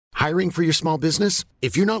Hiring for your small business?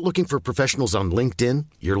 If you're not looking for professionals on LinkedIn,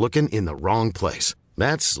 you're looking in the wrong place.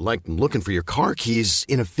 That's like looking for your car keys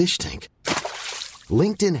in a fish tank.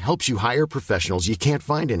 LinkedIn helps you hire professionals you can't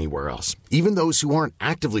find anywhere else, even those who aren't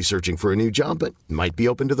actively searching for a new job but might be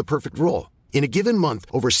open to the perfect role. In a given month,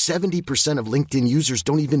 over 70% of LinkedIn users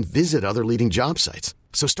don't even visit other leading job sites.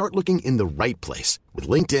 So start looking in the right place. With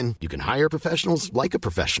LinkedIn, you can hire professionals like a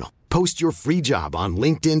professional. Post your free job on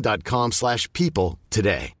linkedin.com/people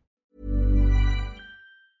today.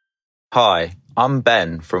 Hi, I'm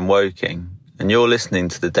Ben from Woking, and you're listening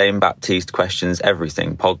to the Dane Baptiste Questions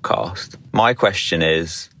Everything podcast. My question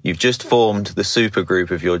is, you've just formed the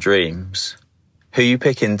supergroup of your dreams. Who you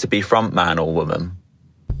picking to be frontman or woman?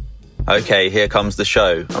 Okay, here comes the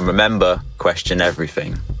show, and remember, question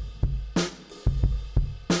everything.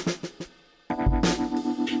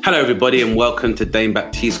 Hello everybody and welcome to Dane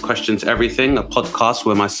Baptiste Questions Everything, a podcast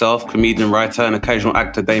where myself, comedian, writer and occasional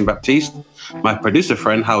actor Dane Baptiste, my producer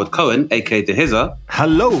friend Howard Cohen, aka Dehiza,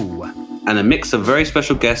 hello, and a mix of very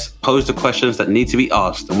special guests pose the questions that need to be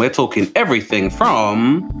asked. And we're talking everything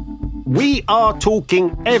from... We are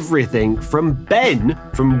talking everything from Ben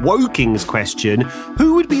from Woking's question,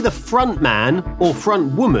 who would be the front man or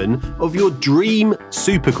front woman of your dream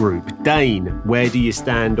supergroup? Dane, where do you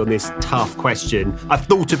stand on this tough question? I've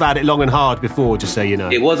thought about it long and hard before, just so you know.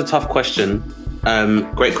 It was a tough question.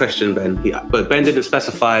 Great question, Ben. But Ben didn't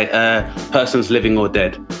specify persons living or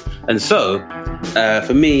dead. And so,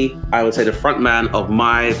 for me, I would say the front man of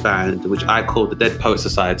my band, which I call the Dead Poet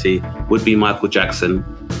Society, would be Michael Jackson.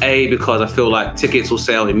 A, because I feel like tickets will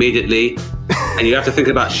sell immediately, and you have to think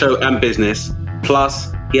about show and business.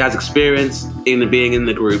 Plus, he has experience in being in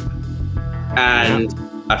the group. And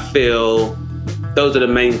I feel those are the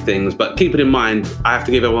main things. But keep it in mind, I have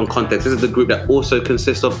to give everyone context. This is the group that also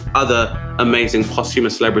consists of other amazing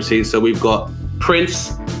posthumous celebrities. So we've got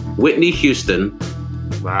Prince, Whitney Houston,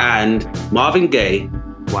 wow, and Marvin Gaye.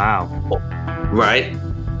 Wow. Right?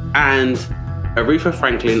 And Aretha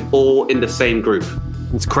Franklin, all in the same group.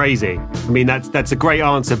 It's crazy. I mean, that's a great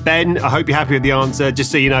answer. Ben, I hope you're happy with the answer.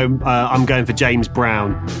 Just so you know, I'm going for James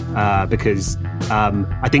Brown because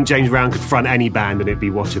I think James Brown could front any band and it'd be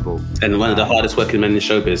watchable. And one of the hardest working men in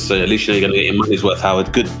showbiz, so at least you know you're going to get your money's worth,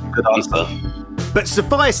 Howard. Good answer. But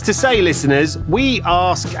suffice to say, listeners, we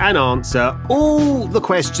ask and answer all the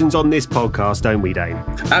questions on this podcast, don't we, Dane?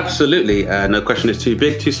 Absolutely. No question is too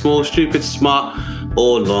big, too small, stupid, smart,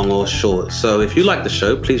 or long or short. So if you like the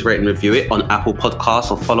show, please rate and review it on Apple Podcasts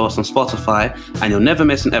or follow us on Spotify, and you'll never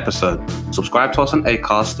miss an episode. Subscribe to us on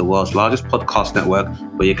Acast, the world's largest podcast network,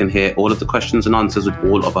 where you can hear all of the questions and answers with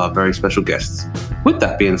all of our very special guests. With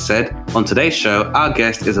that being said, on today's show, our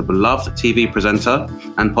guest is a beloved TV presenter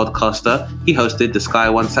and podcaster. He hosted the Sky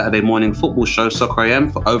One Saturday morning football show, Soccer AM,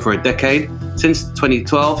 for over a decade. Since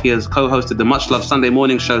 2012, he has co-hosted the much-loved Sunday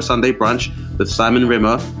morning show, Sunday Brunch, with Simon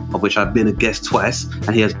Rimmer, of which I've been a guest twice,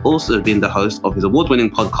 and he has also been the host of his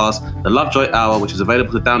award-winning podcast, The Lovejoy Hour, which is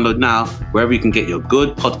available to download now wherever you can get your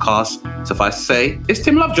good podcasts. Suffice to say, it's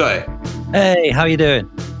Tim Lovejoy. Hey, how are you doing?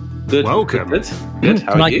 Good. Welcome. Good.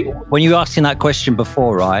 How are you? When you were asking that question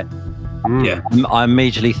before, right? Yeah. I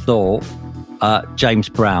immediately thought James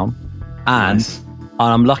Brown, and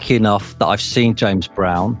I'm lucky enough that I've seen James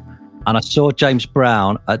Brown, and I saw James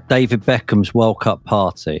Brown at David Beckham's World Cup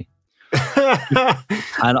party.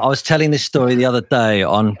 And I was telling this story the other day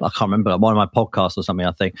on, I can't remember, one of my podcasts or something,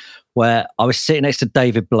 I think, where I was sitting next to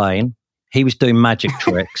David Blaine. He was doing magic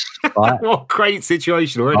tricks. Right? What a great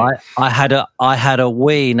situation already. Right? I had a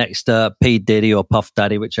wee next to P. Diddy or Puff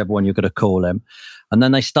Daddy, whichever one you're going to call him. And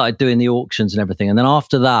then they started doing the auctions and everything. And then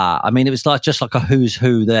after that, I mean, it was just like a who's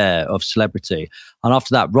who there of celebrity. And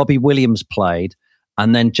after that, Robbie Williams played,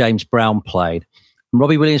 and then James Brown played. And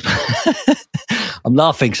Robbie Williams, I'm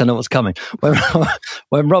laughing because I know what's coming.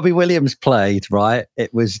 When Robbie Williams played, right,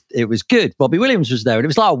 it was good. Robbie Williams was there, and it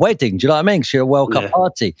was like a wedding. Do you know what I mean? Because you're a World Cup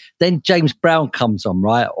party. Then James Brown comes on,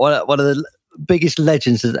 right? One of the biggest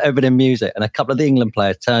legends that's ever been in music. And a couple of the England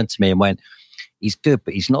players turned to me and went, "He's good,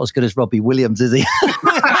 but he's not as good as Robbie Williams, is he?"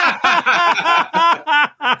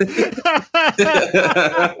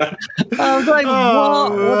 I was like,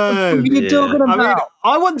 what are you talking about? I mean,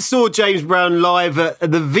 I once saw James Brown live at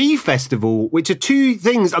the V Festival, which are two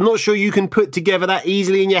things I'm not sure you can put together that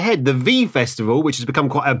easily in your head. The V Festival, which has become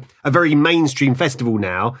quite a very mainstream festival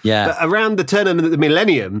now. Yeah. But around the turn of the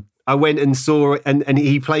millennium, I went and saw it, and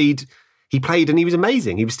he played and he was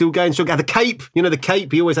amazing. He was still going strong. Had the cape, you know, the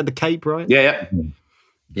cape. He always had the cape, right? Yeah.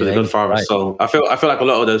 For the Godfather. Right. So I feel like a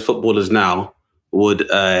lot of those footballers now would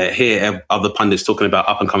hear other pundits talking about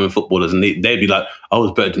up and coming footballers, and they'd be like, "I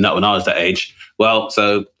was better than that when I was that age." Well,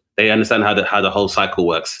 so they understand how the whole cycle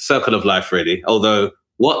works. Circle of life, really. Although,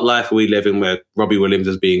 what life are we living where Robbie Williams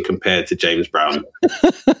is being compared to James Brown?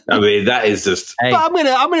 I mean, that is just... But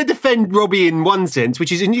I'm gonna defend Robbie in one sense,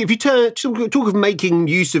 which is if you talk of making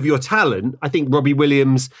use of your talent, I think Robbie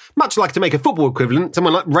Williams, much like to make a football equivalent,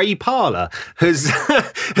 someone like Ray Parlour has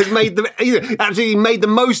absolutely made the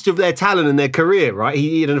most of their talent and their career, right?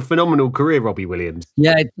 He had a phenomenal career, Robbie Williams.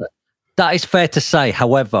 Yeah, that is fair to say.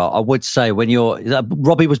 However, I would say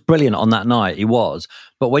Robbie was brilliant on that night. He was,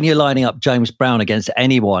 but when you're lining up James Brown against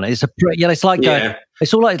anyone, it's like going.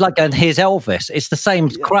 It's all like going, here's Elvis. It's the same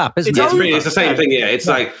crap, isn't it? It's the same thing. Yeah, it's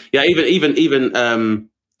like even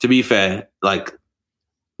to be fair, like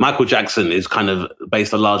Michael Jackson is kind of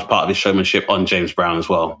based a large part of his showmanship on James Brown as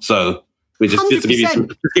well. So we just to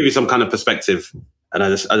give you some kind of perspective, and I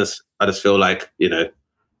just feel like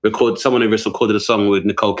someone who just recorded a song with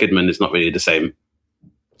Nicole Kidman is not really the same.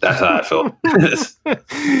 That's how I feel.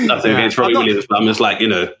 Nothing against Robbie Williams, but I'm just like,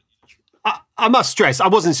 I must stress, I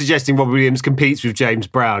wasn't suggesting Robbie Williams competes with James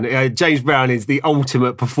Brown. James Brown is the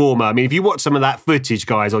ultimate performer. I mean, if you watch some of that footage,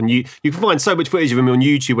 guys, you can find so much footage of him on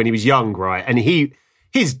YouTube when he was young, right? And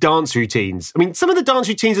his dance routines. I mean, some of the dance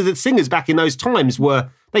routines of the singers back in those times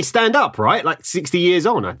they stand up, right? Like 60 years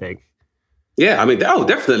on, I think. Yeah, I mean,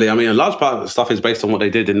 definitely. I mean, a large part of the stuff is based on what they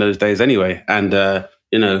did in those days anyway. And,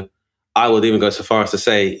 I would even go so far as to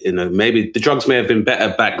say, maybe the drugs may have been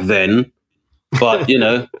better back then, but,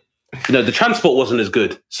 the transport wasn't as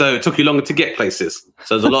good. So it took you longer to get places.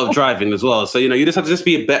 So there's a lot of driving as well. So, you just have to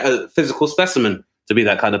be a better physical specimen to be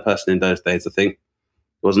that kind of person in those days, I think.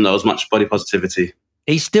 There wasn't as much body positivity.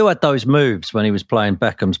 He still had those moves when he was playing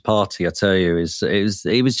Beckham's Party. I tell you,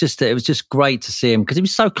 it was just great to see him because he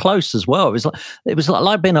was so close as well. It was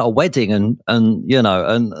like being at a wedding and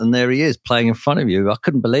there he is playing in front of you. I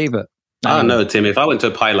couldn't believe it. I don't know, Tim. If I went to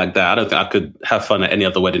a party like that, I don't think I could have fun at any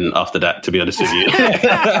other wedding after that, to be honest with you.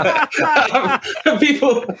 I'd be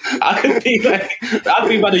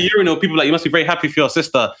by the urinal. People like, you must be very happy for your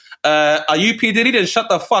sister. Are you P. Diddy? Then shut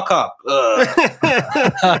the fuck up.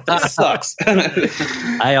 That sucks.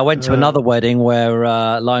 Hey, I went to another wedding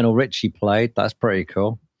where Lionel Richie played. That's pretty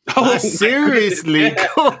cool. Oh, seriously?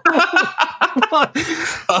 Cool.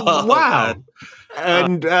 Wow.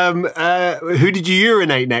 And who did you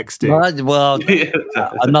urinate next to? Well,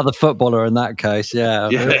 another footballer in that case, yeah.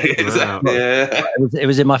 Exactly. Yeah. It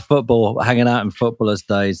was in my football, hanging out in footballers'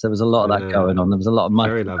 days. There was a lot of that going on. There was a lot of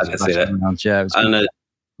money. I don't know.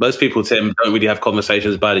 Most people, Tim, don't really have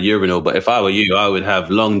conversations by the urinal, but if I were you, I would have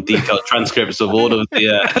long, detailed transcripts of all of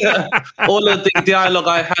the dialogue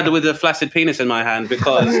I had with a flaccid penis in my hand,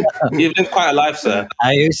 because you've lived quite a life, sir.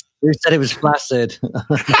 Who said it was flaccid?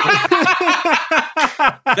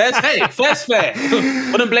 Fair's fair.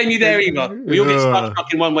 Wouldn't blame you there either. We all get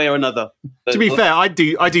stuck in one way or another. To be fair, I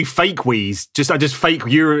do fake wheeze. I just fake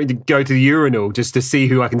go to the urinal just to see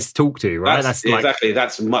who I can talk to. Right?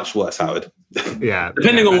 That's much worse, Howard. Yeah.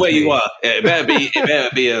 Depending on where you are, it better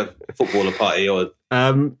be a footballer party or.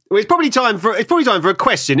 Well, it's probably time for a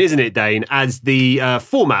question, isn't it, Dane? As the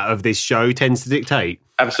format of this show tends to dictate.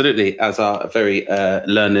 Absolutely. As our very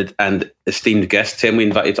learned and esteemed guest, Tim, we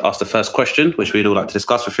invite you to ask the first question, which we'd all like to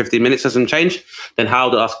discuss for 15 minutes as some change. Then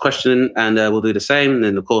Howard will ask a question, and we'll do the same. And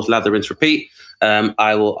then, of course, lather, rinse, repeat.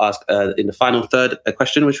 I will ask in the final third a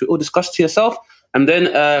question, which we all discuss to yourself. And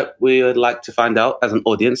then we would like to find out as an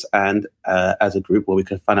audience and as a group where we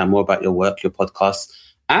can find out more about your work, your podcasts,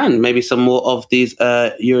 and maybe some more of these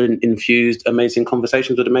urine-infused amazing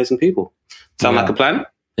conversations with amazing people. Sound like a plan?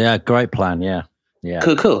 Yeah, great plan, yeah.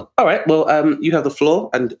 Cool. All right, well, you have the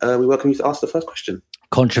floor, and we welcome you to ask the first question.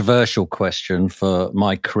 Controversial question for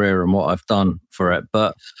my career and what I've done for it,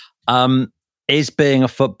 but is being a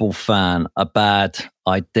football fan a bad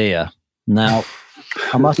idea? Now,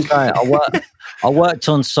 I must say, I worked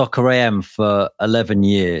on Soccer AM for 11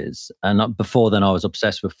 years, and before then I was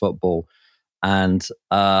obsessed with football. And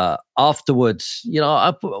afterwards,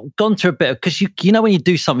 I've gone through a bit because when you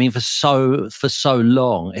do something for so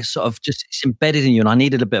long, it's sort of it's embedded in you, and I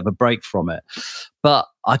needed a bit of a break from it. But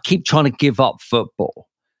I keep trying to give up football,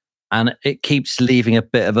 and it keeps leaving a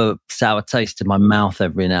bit of a sour taste in my mouth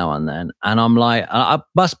every now and then. And I'm like,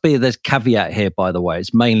 there's caveat here, by the way.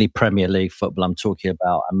 It's mainly Premier League football I'm talking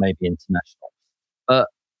about, and maybe international. But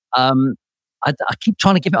I keep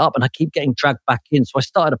trying to give it up, and I keep getting dragged back in. So I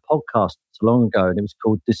started a podcast so long ago, and it was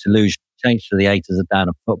called Disillusion. Changed to the Haters Are Down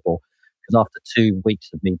of Football, because after 2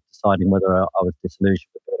 weeks of me deciding whether I was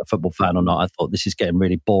disillusioned with being a football fan or not, I thought this is getting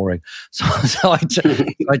really boring. So I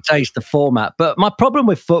changed the format. But my problem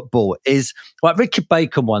with football is, like Richard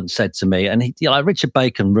Bacon once said to me, and Richard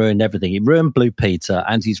Bacon ruined everything. He ruined Blue Peter,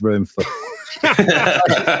 and he's ruined football.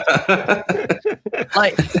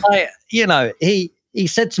 like, he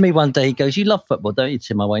said to me one day, he goes, "You love football, don't you,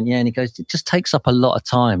 Tim?" I went, "Yeah." And he goes, "It just takes up a lot of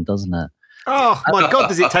time, doesn't it?" Oh my God,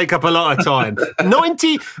 does it take up a lot of time?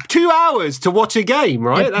 92 hours to watch a game,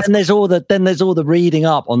 right? And there's all the reading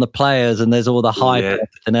up on the players, and there's all the hype and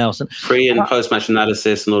everything else. And pre and post match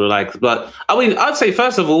analysis and all the like. But I mean, I'd say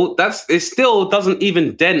first of all, it still doesn't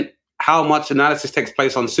even dent how much analysis takes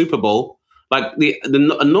place on Super Bowl. Like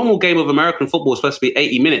a normal game of American football is supposed to be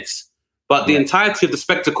 80 minutes, but the entirety of the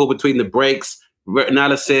spectacle between the breaks,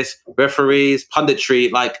 analysis, referees,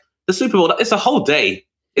 punditry, like the Super Bowl, it's a whole day.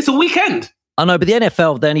 It's a weekend. I know, but the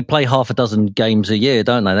NFL, they only play half a dozen games a year,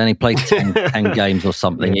 don't they? They only play 10 games or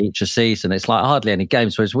something each a season. It's like hardly any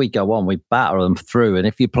games. So as we go on, we batter them through. And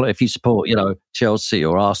if you support, Chelsea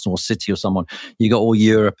or Arsenal or City or someone, you got all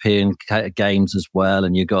European games as well,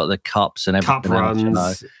 and you got the cups and everything. Cup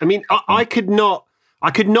runs. I mean, I could not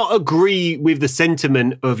agree with the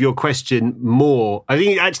sentiment of your question more. I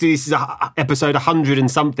think actually this is episode 100 and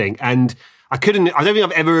something, and I don't think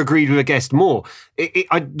I've ever agreed with a guest more.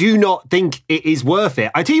 I do not think it is worth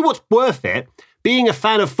it. I tell you what's worth it, being a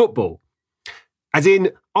fan of football. As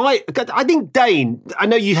in, I think, Dane, I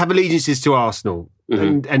know you have allegiances to Arsenal,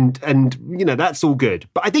 and that's all good.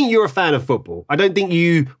 But I think you're a fan of football. I don't think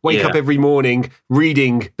you wake up every morning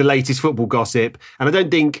reading the latest football gossip, and I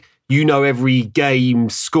don't think you know every game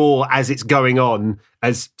score as it's going on,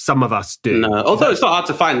 as some of us do. No, although it's not hard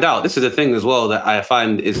to find out. This is the thing as well that I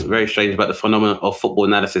find is very strange about the phenomenon of football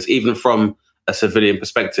analysis, even from a civilian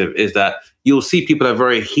perspective, is that you'll see people have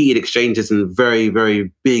very heated exchanges and very, very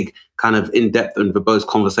big kind of in-depth and verbose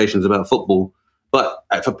conversations about football. But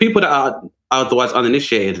for people that are otherwise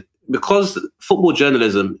uninitiated, because football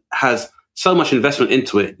journalism has so much investment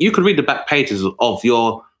into it, you could read the back pages of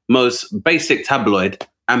your most basic tabloid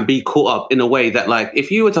and be caught up in a way that, like, if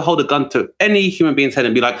you were to hold a gun to any human being's head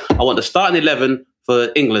and be like, I want to start an 11 for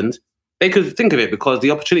England, they could think of it because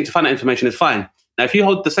the opportunity to find that information is fine. Now, if you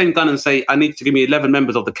hold the same gun and say, I need to give me 11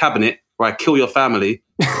 members of the cabinet or I kill your family,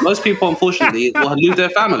 most people, unfortunately, will lose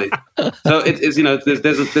their family. So it's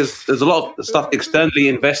there's a lot of stuff externally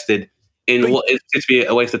invested in what is to be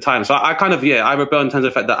a waste of time. So I rebel in terms of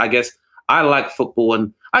the fact that I guess I like football,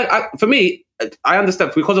 and for me, I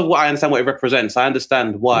understand, because of what it represents. I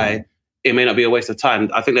understand why it may not be a waste of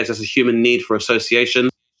time. I think there's just a human need for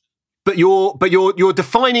association. But you're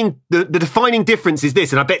defining the defining difference is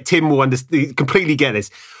this, and I bet Tim will completely get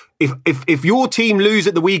this. If your team lose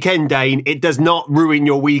at the weekend, Dane, it does not ruin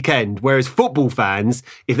your weekend. Whereas football fans,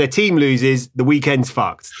 if their team lose, the weekend's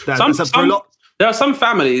fucked. There are some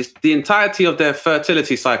families, the entirety of their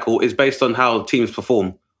fertility cycle is based on how teams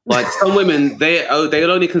perform. Like some women, they'll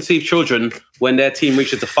only conceive children when their team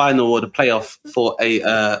reaches the final or the playoff for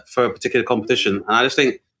a particular competition, and I just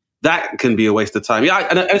think that can be a waste of time. Yeah,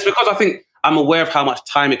 and it's because I think I'm aware of how much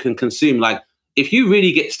time it can consume. Like, if you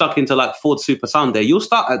really get stuck into like Ford Super Sunday, you'll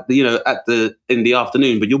start in the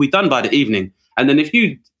afternoon, but you'll be done by the evening. And then if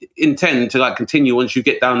you intend to like continue once you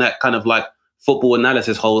get down that kind of like football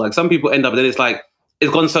analysis hole, like some people end up, then it's like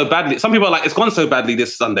it's gone so badly. Some people are like, it's gone so badly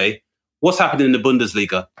this Sunday. What's happening in the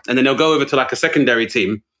Bundesliga? And then they'll go over to like a secondary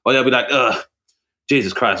team, or they'll be like, ugh,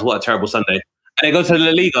 Jesus Christ, what a terrible Sunday. And they go to the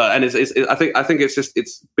La Liga, and I think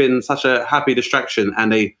it's been such a happy distraction.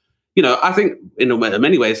 And I think in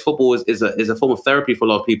many ways, football is a form of therapy for a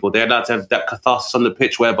lot of people. They're allowed to have that catharsis on the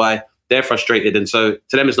pitch whereby they're frustrated. And so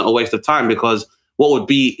to them, it's not a waste of time, because what would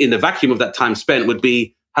be in the vacuum of that time spent would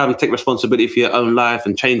be having to take responsibility for your own life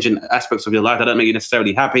and changing aspects of your life that don't make you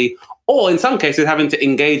necessarily happy. Or in some cases, having to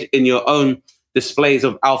engage in your own displays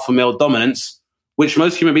of alpha male dominance, which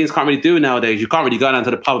most human beings can't really do nowadays. You can't really go down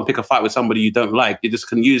to the pub and pick a fight with somebody you don't like. You just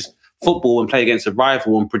can use football and play against a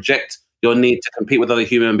rival and project your need to compete with other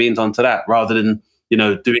human beings onto that, rather than,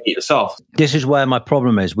 doing it yourself. This is where my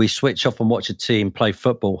problem is. We switch off and watch a team play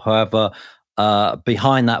football. However,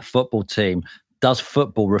 behind that football team, does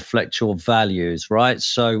football reflect your values, right?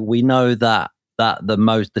 So we know that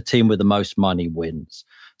the team with the most money wins.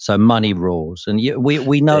 So money rules, and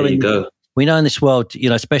we know we know in this world,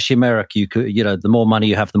 especially America, the more money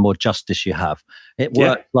you have, the more justice you have. It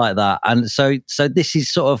works like that, and so this is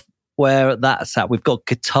sort of where that's at. We've got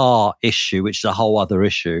Qatar issue, which is a whole other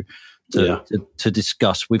issue to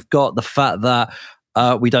discuss. We've got the fact that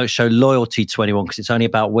we don't show loyalty to anyone because it's only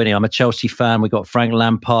about winning. I'm a Chelsea fan. We got Frank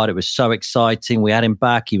Lampard. It was so exciting. We had him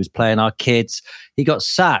back. He was playing our kids. He got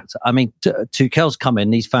sacked. I mean, Tuchel's come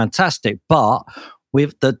in. He's fantastic, but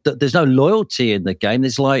there's no loyalty in the game.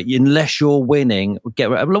 There's like, unless you're winning,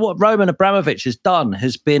 what Roman Abramovich has done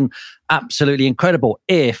has been absolutely incredible.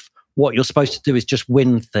 If what you're supposed to do is just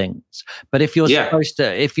win things. But if you're supposed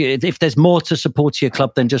to, if there's more to support your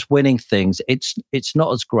club than just winning things, it's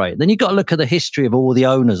not as great. Then you've got to look at the history of all the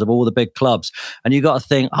owners of all the big clubs, and you've got to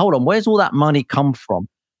think, hold on, where's all that money come from?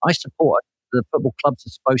 I support the football clubs are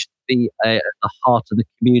supposed to be at the heart of the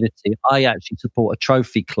community. I actually support a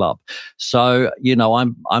trophy club. So,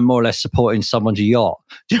 I'm more or less supporting someone's yacht.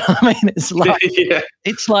 Do you know what I mean?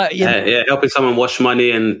 It's like, helping someone wash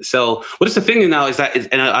money and sell. Well, that's the thing now is that,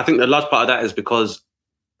 and I think the large part of that is because,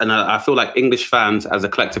 and I feel like English fans as a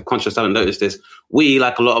collective conscious haven't noticed this. We,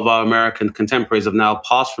 like a lot of our American contemporaries, have now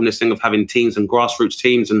passed from this thing of having teams and grassroots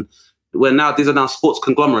teams. And these are now sports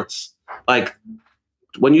conglomerates. Like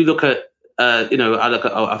when you look at, I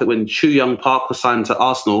think when Chu Young Park was signed to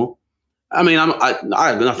Arsenal, I mean, I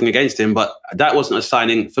have nothing against him, but that wasn't a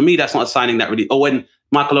signing. For me, that's not a signing that really... Or when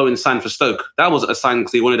Michael Owen signed for Stoke, that wasn't a signing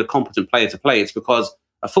because he wanted a competent player to play. It's because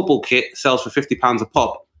a football kit sells for £50 a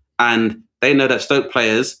pop, and they know that Stoke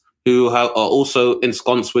players who are also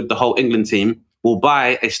ensconced with the whole England team will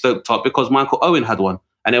buy a Stoke top because Michael Owen had one.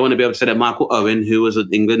 And they want to be able to say that Michael Owen, who was an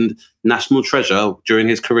England national treasure during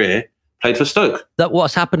his career, played for Stoke. That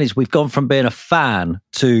what's happened is we've gone from being a fan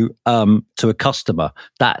to a customer.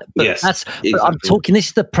 Exactly. I'm talking. This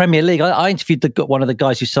is the Premier League. I interviewed one of the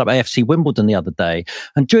guys who set up AFC Wimbledon the other day,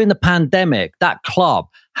 and during the pandemic, that club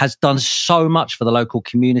has done so much for the local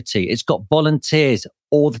community. It's got volunteers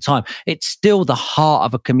all the time. It's still the heart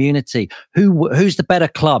of a community. Who's the better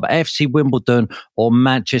club, AFC Wimbledon or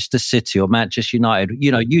Manchester City or Manchester United?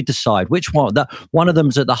 You decide which one. One of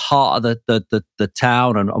them's at the heart of the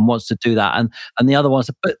town and wants to do that, and the other one's.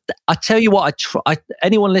 But I tell you what,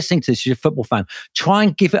 anyone listening to this, who's a football fan, try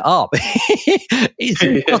and give it up.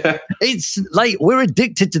 It's like we're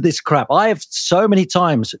addicted to this crap. I have so many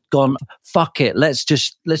times gone, fuck it, let's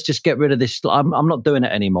just get rid of this. I'm not doing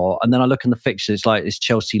it anymore. And then I look in the fixtures, it's like it's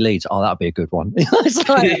Chelsea Leeds. Oh, that'd be a good one. It's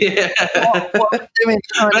like, what are we doing?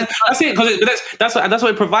 That's it, because that's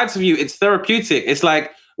what it provides for you. It's therapeutic. It's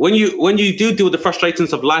like when you do deal with the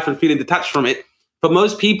frustrations of life and feeling detached from it. For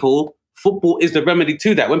most people, football is the remedy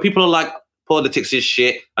to that. When people are like, politics is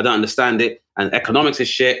shit, I don't understand it, and economics is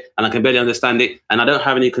shit, and I can barely understand it, and I don't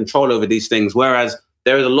have any control over these things. Whereas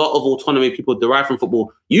there is a lot of autonomy people derive from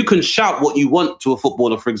football. You can shout what you want to a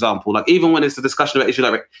footballer, for example. Like even when it's a discussion about issues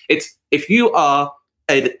like it's if you are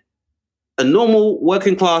a normal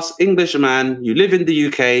working class English man, you live in the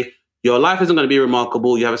UK, your life isn't going to be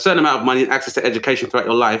remarkable, you have a certain amount of money and access to education throughout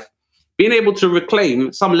your life, being able to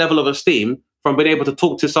reclaim some level of esteem from being able to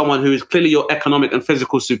talk to someone who is clearly your economic and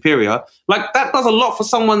physical superior, like that does a lot for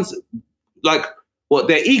someone's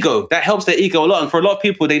their ego. That helps their ego a lot. And for a lot of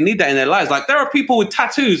people, they need that in their lives. Like there are people with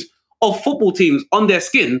tattoos of football teams on their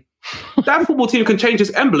skin. That football team can change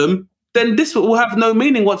its emblem, then this will have no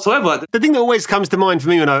meaning whatsoever. The thing that always comes to mind for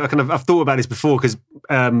me when I've thought about this before, because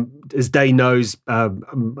as Dane knows,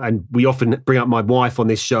 and we often bring up my wife on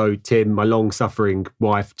this show, Tim, my long-suffering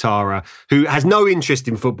wife, Tara, who has no interest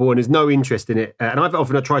in football and has no interest in it. And I've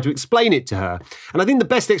often tried to explain it to her. And I think the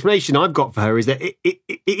best explanation I've got for her is that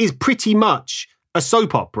it is pretty much a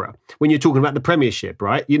soap opera when you're talking about the Premiership,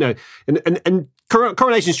 right? And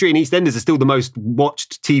Coronation Street and EastEnders are still the most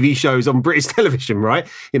watched TV shows on British television, right?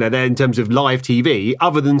 They're in terms of live TV,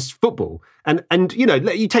 other than football. And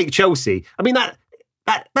you take Chelsea. I mean,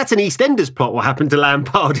 that's an EastEnders plot. What happened to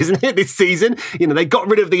Lampard, isn't it? This season, they got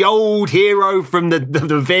rid of the old hero from the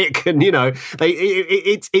Vic, and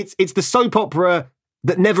it's the soap opera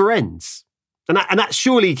that never ends. And that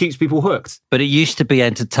surely keeps people hooked. But it used to be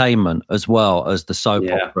entertainment as well as the soap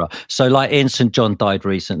opera. So like Ian St. John died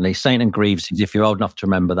recently. Saint and Greaves, if you're old enough to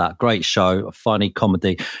remember that. Great show, a funny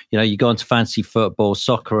comedy. You go into Fancy Football,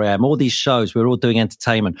 Soccer AM, all these shows, we were all doing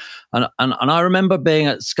entertainment. And I remember being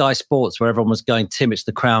at Sky Sports where everyone was going, Tim, it's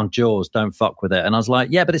the crown jewels, don't fuck with it. And I was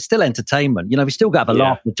like, yeah, but it's still entertainment. We still got to have a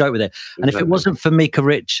laugh and a joke with it. And if it wasn't for Mika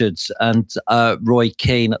Richards and Roy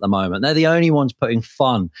Keane at the moment, they're the only ones putting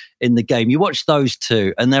fun in the game. You watch those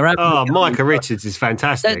two, and they're Micah Richards is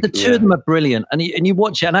fantastic. The two of them are brilliant, and you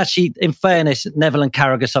watch it. And actually, in fairness, Neville and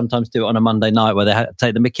Carragher sometimes do it on a Monday night where they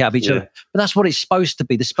take the mickey out of each other. But that's what it's supposed to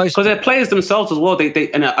be. Because they're players themselves as well.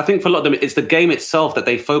 They and I think for a lot of them, it's the game itself that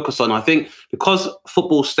they focus on. I think because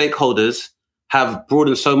football stakeholders have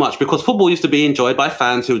broadened so much, because football used to be enjoyed by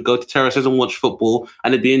fans who would go to terraces and watch football,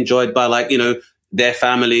 and it'd be enjoyed by their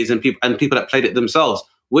families and people that played it themselves.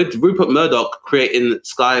 With Rupert Murdoch creating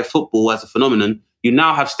Sky Football as a phenomenon, you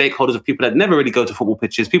now have stakeholders of people that never really go to football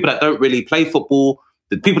pitches, people that don't really play football,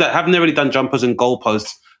 the people that have never really done jumpers and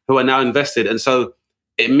goalposts, who are now invested. And so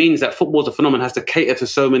it means that football as a phenomenon has to cater to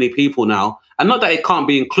so many people now. And not that it can't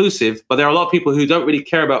be inclusive, but there are a lot of people who don't really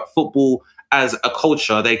care about football as a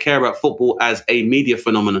culture. They care about football as a media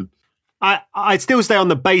phenomenon. I'd still stay on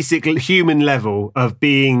the basic human level of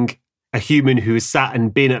being a human who has sat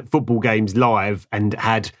and been at football games live and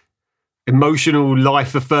had emotional,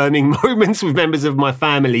 life-affirming moments with members of my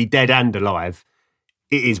family, dead and alive.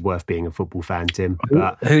 It is worth being a football fan, Tim.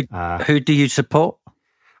 But, who do you support?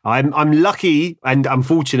 I'm lucky and I'm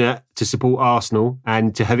fortunate to support Arsenal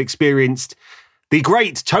and to have experienced the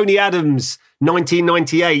great Tony Adams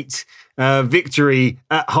 1998 victory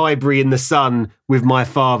at Highbury in the sun with my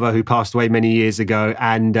father, who passed away many years ago,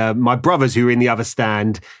 and my brothers who were in the other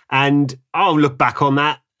stand. And I'll look back on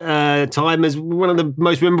that time as one of the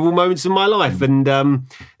most memorable moments of my life. And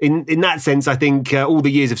in that sense, I think all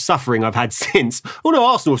the years of suffering I've had since, although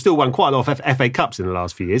Arsenal have still won quite a lot of FA Cups in the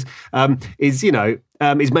last few years, is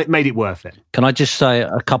made it worth it. Can I just say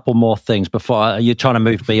a couple more things before you're trying to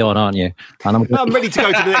move me on, aren't you? And I'm ready to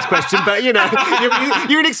go to the next question, but you're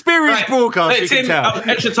an experienced broadcaster. Tim,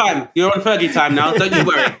 extra time. You're on Fergie time now. Don't you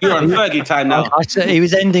worry. You're on Fergie time now. He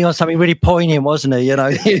was ending on something really poignant, wasn't he? You know,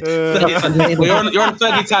 you're on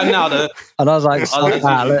Fergie time now, though. And I was like,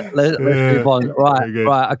 let's move on.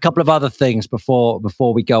 Right. A couple of other things before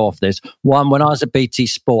we go off this. One, when I was at BT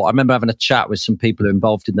Sport, I remember having a chat with some people who are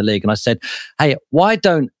involved in the league, and I said, hey, why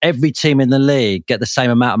don't every team in the league get the same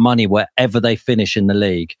amount of money wherever they finish in the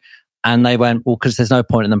league? And they went, well, because there's no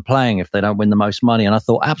point in them playing if they don't win the most money. And I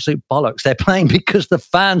thought, absolute bollocks. They're playing because the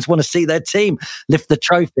fans want to see their team lift the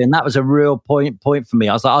trophy. And that was a real point for me.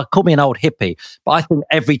 I was like, call me an old hippie, but I think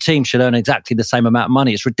every team should earn exactly the same amount of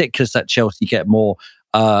money. It's ridiculous that Chelsea get more,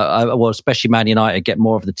 especially Man United get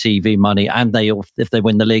more of the TV money, and if they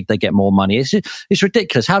win the league, they get more money. It's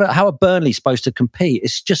ridiculous. How are Burnley supposed to compete?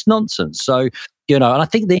 It's just nonsense. So, you know, and I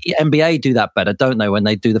think the NBA do that better, don't they? When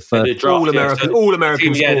they do the first draft, all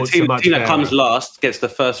American sports. The team that comes last gets the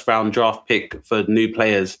first round draft pick for new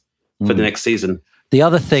players for the next season. The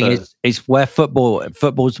other thing is where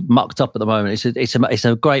football's mucked up at the moment. It's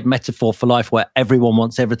a great metaphor for life where everyone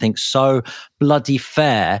wants everything so bloody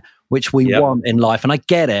fair, which we want in life. And I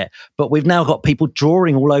get it, but we've now got people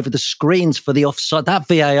drawing all over the screens for the offside. That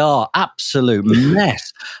VAR, absolute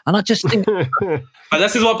mess. And I just think... But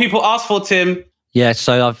this is what people ask for, Tim. Yeah,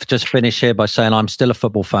 so I've just finished here by saying I'm still a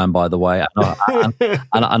football fan, by the way. And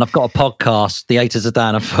I've got a podcast, The A to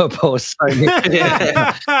Zidane of Football. So,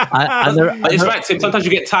 it's right, Tim. Sometimes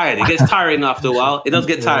you get tired. It gets tiring after a while. It does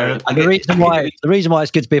get tiring. The reason why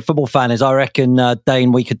it's good to be a football fan is I reckon,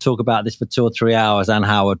 Dane, we could talk about this for 2 or 3 hours, and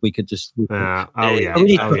Howard, we could just... We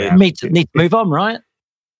need to move on, right?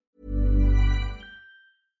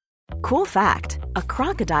 Cool fact, a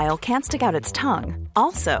crocodile can't stick out its tongue.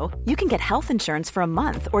 Also, you can get health insurance for a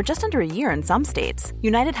month or just under a year in some states.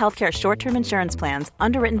 United Healthcare short-term insurance plans,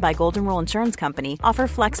 underwritten by Golden Rule Insurance Company, offer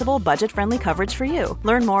flexible, budget-friendly coverage for you.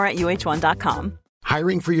 Learn more at uh1.com.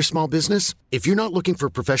 Hiring for your small business? If you're not looking for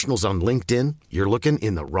professionals on LinkedIn, you're looking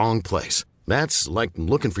in the wrong place. That's like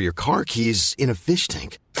looking for your car keys in a fish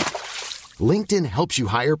tank. LinkedIn helps you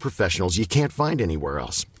hire professionals you can't find anywhere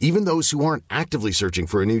else, even those who aren't actively searching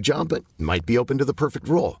for a new job but might be open to the perfect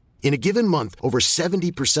role. In a given month, over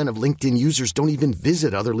 70% of LinkedIn users don't even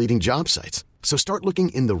visit other leading job sites. So start looking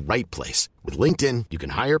in the right place. With LinkedIn, you can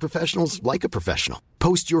hire professionals like a professional.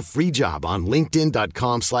 Post your free job on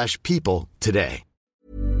linkedin.com/people today.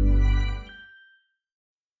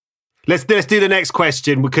 Let's do the next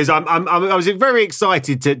question, because I was very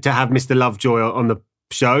excited to have Mr. Lovejoy on the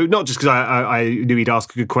show, not just because I knew he'd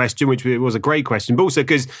ask a good question, which was a great question, but also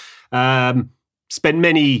because spent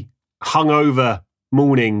many hungover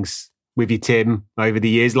mornings with you, Tim, over the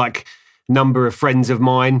years, like a number of friends of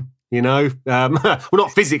mine, you know. Well,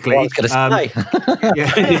 not physically. Well, I was going to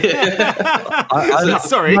say.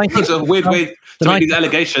 Sorry. It's a weird way to make these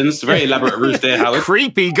allegations. Very elaborate ruse there, Howard.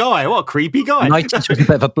 Creepy guy. What a creepy guy. 90s was a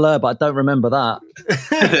bit of a blur, but I don't remember that.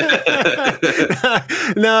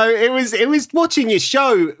 No, it was watching your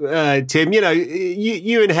show, Tim. You know,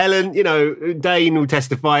 you and Helen, you know, Dane will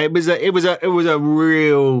testify. It was a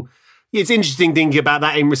real... It's interesting thinking about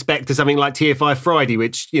that in respect to something like TFI Friday,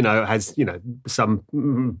 which, you know, has, you know,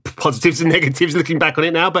 some positives and negatives looking back on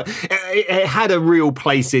it now, but it had a real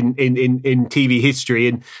place in TV history,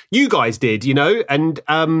 and you guys did, you know, and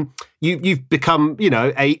you've become, you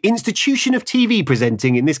know, a institution of TV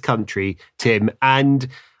presenting in this country, Tim, and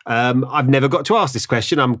I've never got to ask this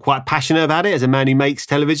question. I'm quite passionate about it as a man who makes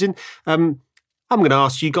television. I'm going to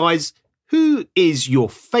ask you guys, who is your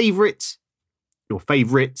favourite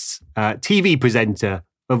TV presenter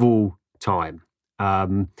of all time?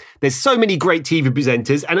 There's so many great TV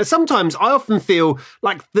presenters, and sometimes I often feel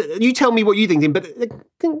like you tell me what you think, but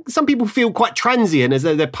some people feel quite transient as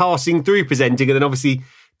though they're passing through presenting, and then obviously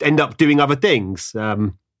end up doing other things.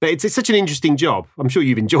 But it's such an interesting job. I'm sure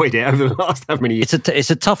you've enjoyed it over the last how many years. It's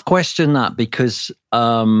a tough question, that, because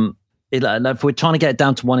if we're trying to get it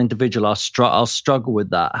down to one individual, I'll struggle with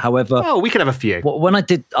that. However, we can have a few. When I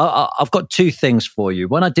did, I've got two things for you.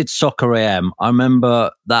 When I did Soccer AM, I remember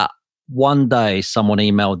that one day someone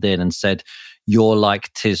emailed in and said, "You're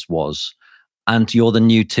like Tiz was. And you're the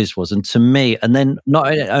new Tiz was." And to me, and then not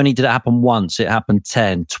only did it happen once, it happened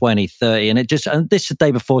 10, 20, 30. And this is the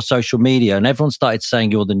day before social media, and everyone started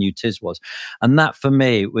saying you're the new Tiz was. And that for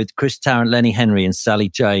me, with Chris Tarrant, Lenny Henry and Sally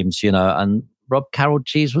James, and Rob Carroll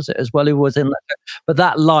Cheese was it as well, who was in that. But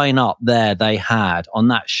that lineup there they had on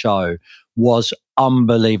that show was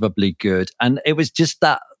unbelievably good. And it was just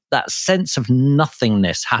that sense of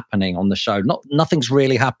nothingness happening on the show. Nothing's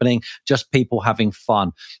really happening, just people having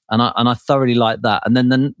fun. And I thoroughly like that. And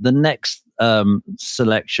then the next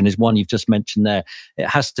selection is one you've just mentioned there. It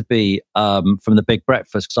has to be from The Big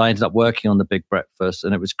Breakfast, because I ended up working on The Big Breakfast,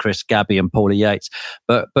 and it was Chris, Gabby and Paulie Yates.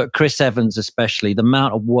 But Chris Evans especially, the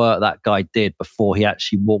amount of work that guy did before he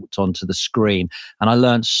actually walked onto the screen. And I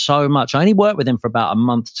learned so much. I only worked with him for about a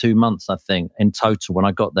month, 2 months, I think, in total. When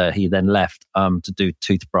I got there, he then left to do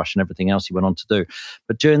Toothbrush and everything else he went on to do.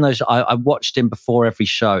 But during those, I watched him before every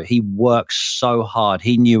show. He worked so hard.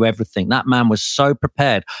 He knew everything. That man was so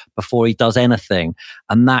prepared before he does anything,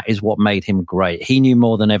 and that is what made him great. He knew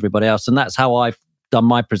more than everybody else, and that's how I've done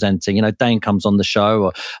my presenting. Dane comes on the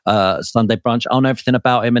show or Sunday Brunch. I'll know everything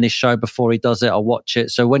about him and his show before he does it. I'll watch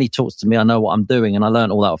it, so when he talks to me, I know what I'm doing, and I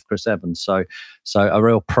learned all that off Chris Evans. So a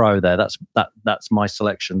real pro there. That's my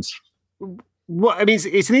selections. Well, I mean,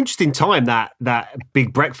 it's an interesting time, that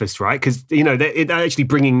Big Breakfast, right? Because it actually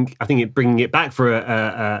bringing it back for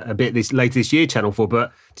a bit later this year, Channel 4.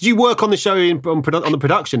 But did you work on the show on the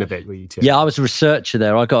production of it? Were you, Tim? Yeah, I was a researcher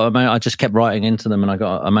there. I just kept writing into them, and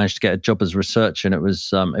I managed to get a job as a researcher. And it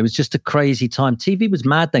was just a crazy time. TV was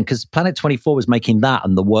mad then, because Planet 24 was making that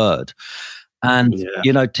and The Word. And,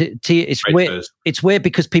 it's weird. It's weird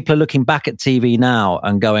because people are looking back at TV now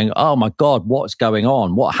and going, "Oh my God, what's going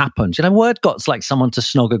on? What happened?" Word got like someone to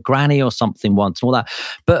snog a granny or something once and all that.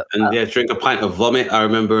 But drink a pint of vomit, I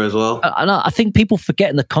remember as well. And I think people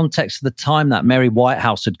forget in the context of the time that Mary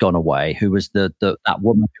Whitehouse had gone away, who was that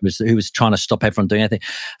woman who was trying to stop everyone doing anything.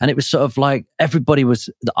 And it was sort of like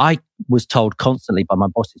I was told constantly by my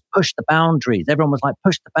bosses, push the boundaries. Everyone was like,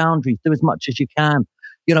 push the boundaries, do as much as you can.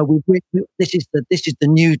 This is the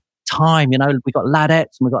new time. We've got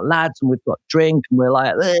ladettes and we've got lads and we've got drink, and we're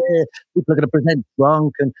like, people are going to present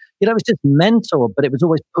drunk, and it was just mental. But it was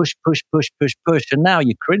always push, push, push, push, push. And now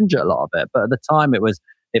you cringe at a lot of it. But at the time,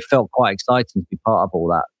 it felt quite exciting to be part of all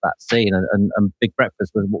that scene. And Big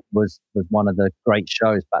Breakfast was one of the great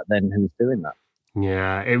shows back then who was doing that.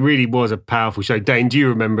 Yeah, it really was a powerful show. Dane, do you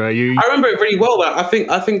remember? I remember it really well. But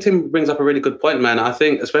I think Tim brings up a really good point, man. I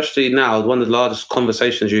think especially now, one of the largest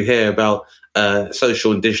conversations you hear about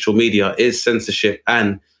social and digital media is censorship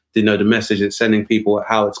and the message it's sending people,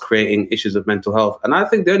 how it's creating issues of mental health. And I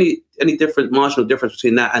think the only marginal difference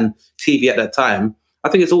between that and TV at that time, I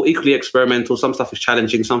think it's all equally experimental. Some stuff is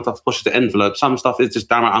challenging, some stuff pushes the envelope, some stuff is just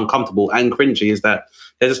downright uncomfortable and cringy, is that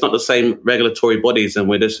there's just not the same regulatory bodies, and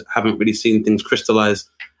we just haven't really seen things crystallize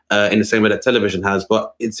in the same way that television has.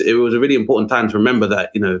 But it was a really important time to remember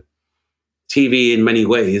that, TV in many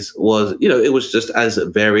ways was, it was just as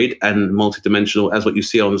varied and multidimensional as what you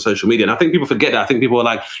see on social media. And I think people forget that. I think people are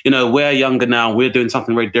like, we're younger now, we're doing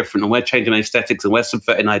something very different, and we're changing aesthetics, and we're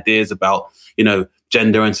subverting ideas about,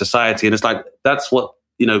 gender and society. And it's like, that's what,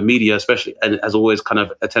 media especially, and has always kind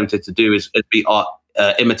of attempted to do, is be art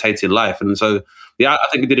imitating life. And so, yeah, I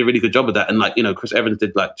think he did a really good job of that. And like, Chris Evans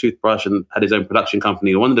did like Toothbrush and had his own production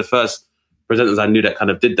company. One of the first presenters I knew that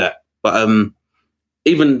kind of did that. But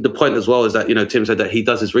even the point as well is that, Tim said that he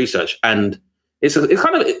does his research, and it's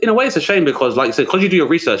kind of, in a way, it's a shame because, like you said, because you do your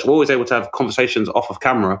research, we're always able to have conversations off of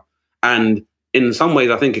camera. And in some ways,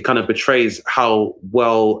 I think it kind of betrays how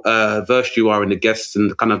well versed you are in the guests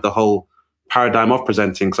and kind of the whole paradigm of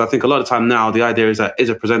presenting. So I think a lot of time now, the idea is that, is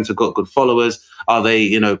a presenter got good followers? Are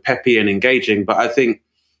they, peppy and engaging? But I think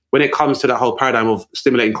when it comes to that whole paradigm of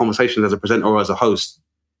stimulating conversations as a presenter or as a host,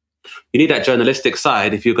 you need that journalistic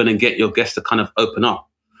side if you're going to get your guests to kind of open up.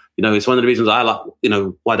 It's one of the reasons I like,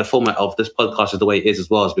 why the format of this podcast is the way it is as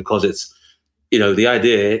well, is because it's, the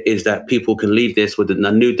idea is that people can leave this with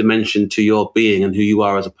a new dimension to your being and who you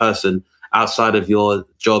are as a person outside of your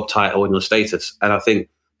job title and your status. And I think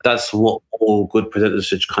that's what all good presenters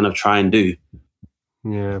should kind of try and do.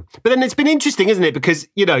 Yeah. But then it's been interesting, isn't it? Because,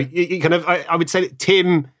 you kind of, I would say that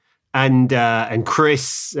Tim and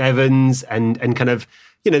Chris Evans and kind of,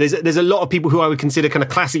 you know, there's a lot of people who I would consider kind of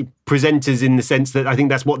classic presenters in the sense that I think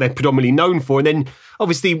that's what they're predominantly known for. And then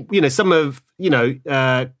obviously, you know, some of, you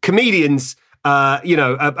know, comedians, you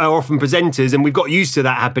know, are often presenters, and we've got used to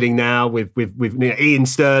that happening now with you know, Ian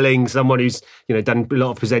Sterling, someone who's, you know, done a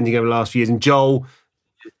lot of presenting over the last few years, and Joel.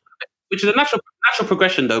 Which is a natural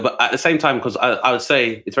progression, though. But at the same time, because I would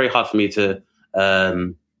say it's very hard for me to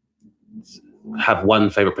have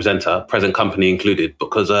one favorite presenter, present company included,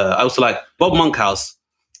 because I also like Bob Monkhouse.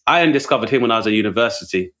 I only discovered him when I was at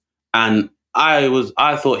university, and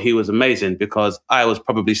I thought he was amazing because I was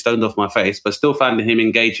probably stoned off my face, but still found him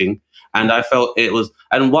engaging. And I felt it was,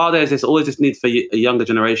 and while there's always this need for a younger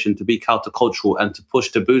generation to be countercultural and to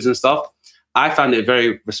push taboos and stuff, I found it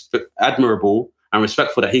very admirable and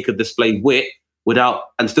respectful that he could display wit without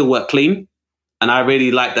and still work clean. And I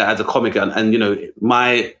really like that as a comic. And you know,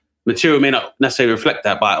 my material may not necessarily reflect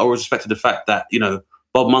that, but I always respected the fact that, you know,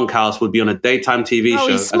 Bob Monkhouse would be on a daytime TV show.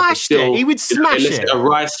 He smashed it. He would smash it. A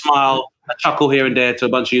wry smile, a chuckle here and there to a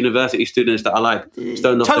bunch of university students that are like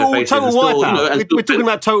stoned off their faces. Total wipeout. We're talking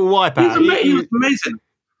about total wipeout. He was amazing.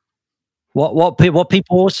 What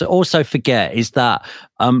people also forget is that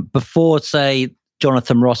before, say,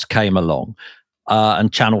 Jonathan Ross came along,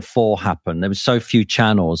 and Channel 4 happened, there were so few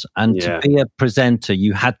channels, and to be a presenter,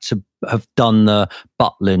 you had to have done the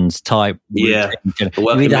Butlins type. Yeah, the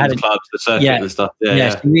working men's clubs, the circuit and stuff. So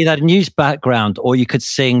you either had a news background, or you could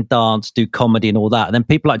sing, dance, do comedy and all that. And then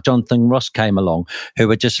people like Jonathan Ross came along, who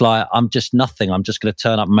were just like, I'm just nothing. I'm just going to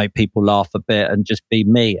turn up and make people laugh a bit and just be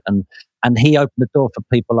me. And he opened the door for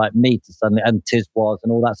people like me to suddenly, and Tiz was,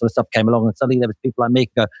 and all that sort of stuff came along. And suddenly there was people like me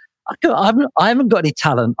who go, I haven't got any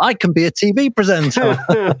talent. I can be a TV presenter.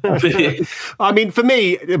 I mean, for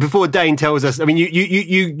me, before Dane tells us, I mean,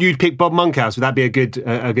 you'd pick Bob Monkhouse. Would that be a good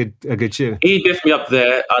show? He'd lift me up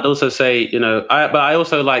there. I'd also say, you know, but I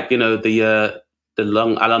also like, you know, the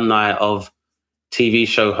long alumni of TV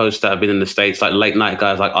show hosts that have been in the States, like late night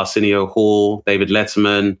guys like Arsenio Hall, David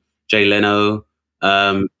Letterman, Jay Leno,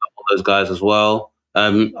 all those guys as well.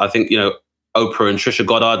 I think, you know, Oprah and Trisha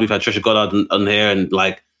Goddard. We've had Trisha Goddard on here, and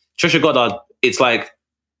like, Trisha Goddard, it's like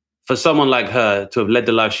for someone like her to have led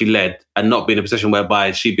the life she led and not be in a position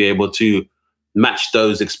whereby she'd be able to match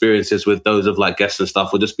those experiences with those of like guests and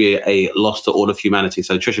stuff would just be a loss to all of humanity.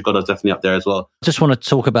 So Trisha Goddard's definitely up there as well. I just want to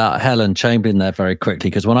talk about Helen Chamberlain there very quickly,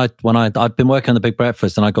 because when I'd been working on The Big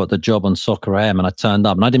Breakfast and I got the job on Soccer AM, and I turned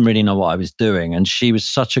up and I didn't really know what I was doing, and she was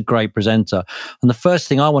such a great presenter. And the first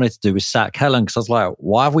thing I wanted to do was sack Helen, because I was like,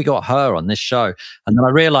 why have we got her on this show? And then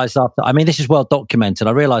I realized this is well documented.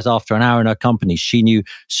 I realized after an hour in her company, she knew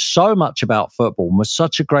so much about football and was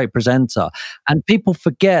such a great presenter. And people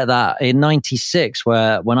forget that in 96,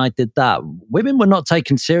 when I did that, women were not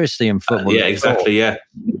taken seriously in football. Yeah, exactly. Yeah.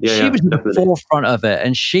 She was in the forefront of it,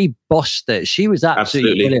 and she bossed it. She was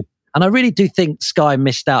absolutely brilliant. And I really do think Sky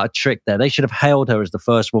missed out a trick there. They should have hailed her as the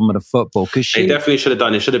first woman of football, because they definitely should have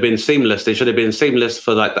done. It should have been seamless. They should have been seamless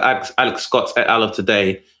for like the Alex Scott's et al. Of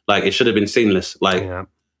today. Like, it should have been seamless. Like,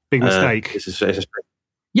 big mistake.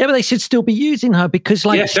 Yeah, but they should still be using her, because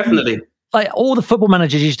like, definitely. Like, all the football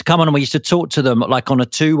managers used to come on, and we used to talk to them like on a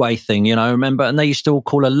two-way thing, you know, remember? And they used to all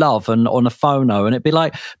call her love and on a phono, and it'd be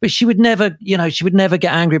like, but she would never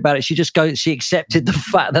get angry about it. She accepted the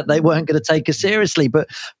fact that they weren't going to take her seriously, but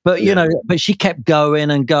you know, but she kept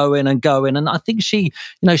going and going and going. And I think she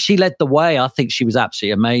led the way. I think she was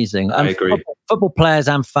absolutely amazing. I agree. Football players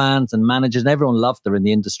and fans and managers and everyone loved her in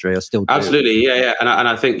the industry. I still do. Absolutely. Yeah. And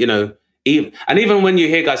I think, you know, even when you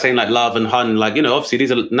hear guys saying like love and hun, like, you know, obviously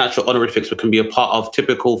these are natural honorifics that can be a part of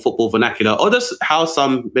typical football vernacular, or just how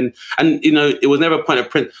some been, and you know, it was never a point of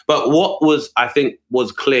print. But what I think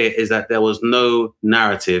was clear is that there was no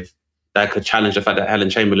narrative that could challenge the fact that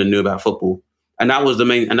Helen Chamberlain knew about football, and that was the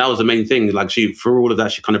main thing. Like, for all of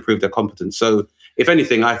that, she kind of proved her competence. So if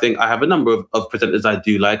anything, I think I have a number of presenters I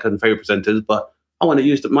do like and favorite presenters, but I want to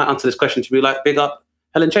use my answer to this question to be like, big up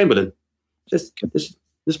Helen Chamberlain. Just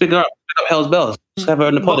big up Hell's Bells. Just have her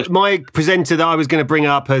in the pod. My presenter that I was going to bring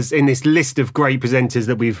up as in this list of great presenters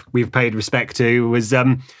that we've paid respect to was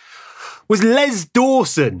Les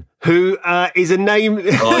Dawson, who is a name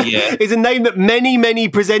is a name that many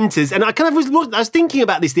presenters, and I was thinking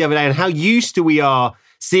about this the other day and how used to we are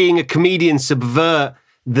seeing a comedian subvert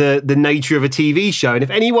the nature of a TV show. And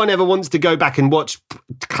if anyone ever wants to go back and watch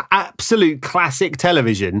absolute classic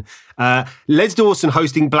television, Les Dawson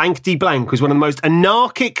hosting Blank de Blank was one of the most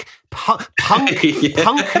anarchic punk-like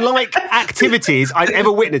activities I've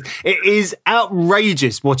ever witnessed. It is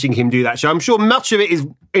outrageous watching him do that show. I'm sure much of it is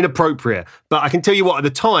inappropriate, but I can tell you what, at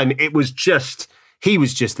the time, he was just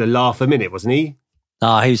a laugh a minute, wasn't he?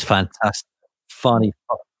 Oh, he was fantastic. Funny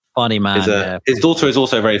man. His daughter is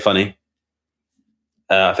also very funny.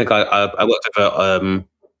 I think I worked with her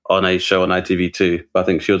on a show on ITV2, but I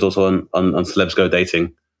think she was also on Celebs Go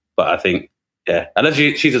Dating. But I think, yeah, unless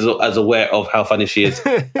she's as aware of how funny she is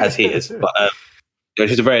as he is. But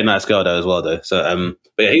she's a very nice girl though as well, though. So,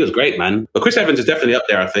 but yeah, he was great, man. But Chris Evans is definitely up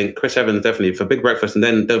there. I think Chris Evans definitely for Big Breakfast, and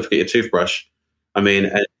then don't forget your toothbrush. I mean,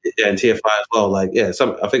 and TFI as well. Like, yeah,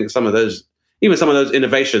 I think some of those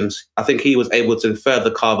innovations, I think he was able to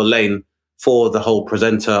further carve a lane for the whole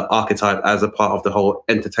presenter archetype as a part of the whole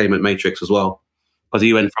entertainment matrix as well. Because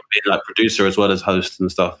he went from being like producer as well as host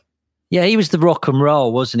and stuff. Yeah, he was the rock and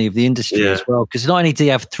roll, wasn't he, of the industry as well? Because not only did he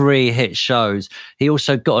have 3 hit shows, he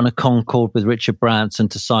also got on a Concorde with Richard Branson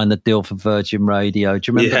to sign the deal for Virgin Radio.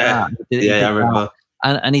 Do you remember that? I remember.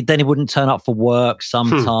 And then he wouldn't turn up for work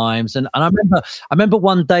sometimes. And I remember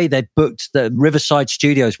one day they booked the Riverside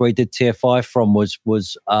Studios where he did TFI from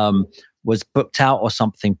was booked out or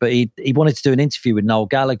something, but he wanted to do an interview with Noel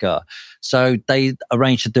Gallagher. So they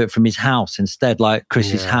arranged to do it from his house instead, like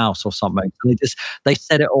Chris's house or something. So they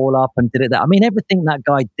set it all up and did it there. I mean, everything that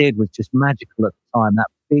guy did was just magical at the time. That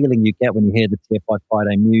feeling you get when you hear the TFI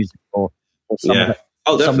Friday music or some of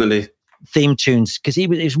the, definitely. Theme tunes, because it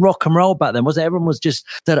was rock and roll back then, wasn't it? Everyone was just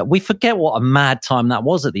that. We forget what a mad time that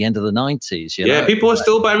was at the end of the 90s. You know? People were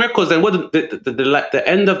still buying records. Then the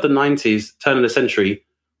end of the 90s, turn of the century,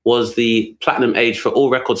 was the platinum age for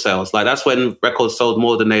all record sales. Like that's when records sold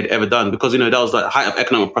more than they'd ever done, because that was like height of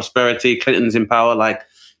economic prosperity. Clinton's in power. Like,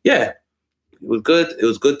 yeah, it was good. It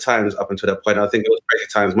was good times up until that point. I think it was crazy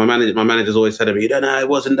times. My managers always said to me, "You don't know, it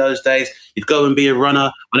was in those days. You'd go and be a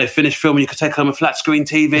runner. When they finished filming, you could take home a flat screen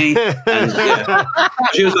TV." And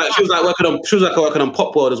she was working on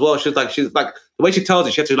Pop World as well. She was like the way she tells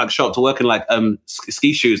it, she had to like show up to work in like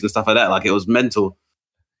ski shoes and stuff like that. Like it was mental.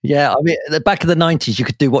 Yeah, I mean, back in the 90s, you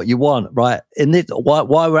could do what you want, right? In this, why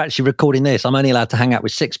we're actually recording this, I'm only allowed to hang out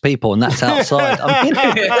with 6 people, and that's outside.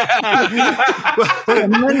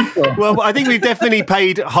 Well, I think we've definitely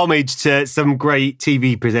paid homage to some great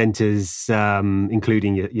TV presenters,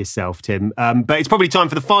 including yourself, Tim. But it's probably time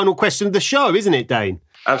for the final question of the show, isn't it, Dane?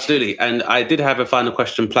 Absolutely. And I did have a final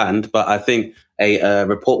question planned, but I think a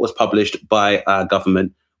report was published by our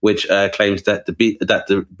government which claims that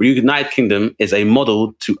the United Kingdom is a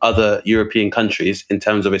model to other European countries in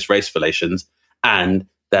terms of its race relations, and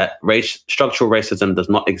that structural racism does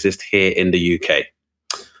not exist here in the UK.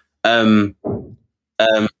 So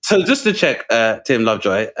just to check, Tim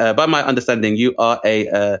Lovejoy, by my understanding, you are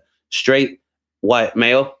a straight white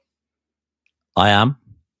male. I am.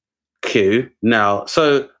 Q. Now,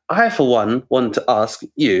 so I, for one, want to ask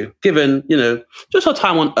you, given, just your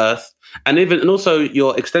time on Earth, and also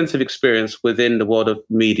your extensive experience within the world of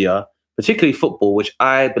media, particularly football, which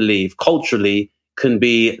I believe culturally can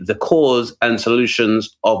be the cause and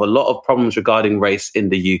solutions of a lot of problems regarding race in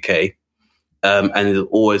the UK. And it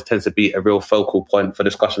always tends to be a real focal point for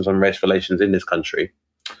discussions on race relations in this country.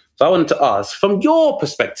 So I wanted to ask, from your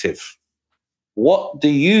perspective, what do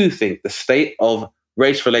you think the state of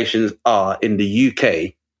race relations are in the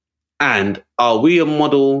UK? And are we a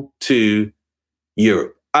model to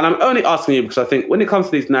Europe? And I'm only asking you because I think when it comes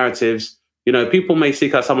to these narratives, people may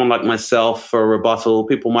seek out someone like myself for a rebuttal.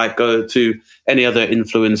 People might go to any other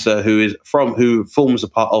influencer who forms a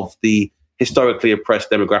part of the historically oppressed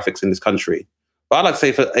demographics in this country. But I'd like to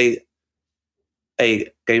say for a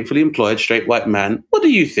gainfully employed straight white man, what do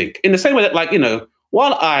you think? In the same way that,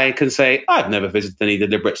 while I can say I've never visited any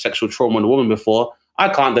deliberate sexual trauma on a woman before, I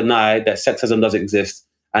can't deny that sexism does exist.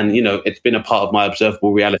 And, it's been a part of my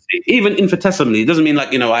observable reality. Even infinitesimally, it doesn't mean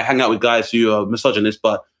I hang out with guys who are misogynist,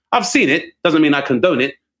 but I've seen it. Doesn't mean I condone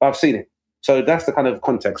it, but I've seen it. So that's the kind of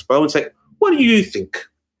context. But I would say, what do you think?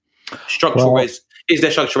 Is there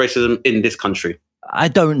structural racism in this country? I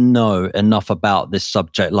don't know enough about this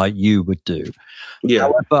subject like you would do. Yeah.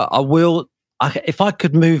 However, if I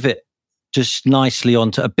could move it just nicely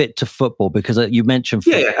onto a bit to football, because you mentioned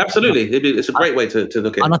football. Yeah, absolutely. It's a great way to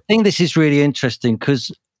look at it. And I think this is really interesting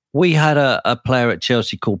because we had a player at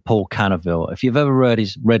Chelsea called Paul Canaville. If you've ever read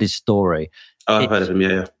his story. Oh, I've heard of him,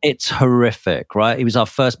 yeah. It's horrific, right? He was our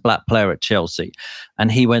first black player at Chelsea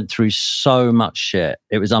and he went through so much shit.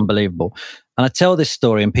 It was unbelievable. And I tell this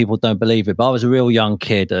story and people don't believe it, but I was a real young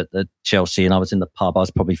kid at Chelsea and I was in the pub. I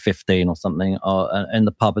was probably 15 or something in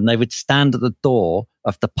the pub, and they would stand at the door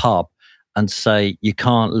of the pub and say you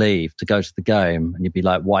can't leave to go to the game, and you'd be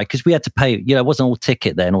like, why? Because we had to pay, it wasn't all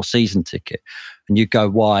ticket then or season ticket, and you go,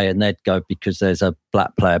 why? And they'd go, because there's a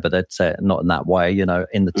black player, but they'd say it not in that way,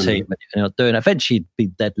 in the team, and you're not doing it. Eventually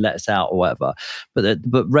they'd let us out or whatever, but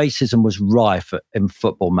racism was rife in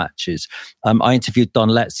football matches. I interviewed Don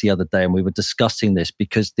Letts the other day, and we were discussing this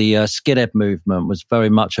because the skinhead movement was very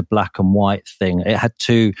much a black and white thing. It had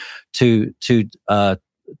two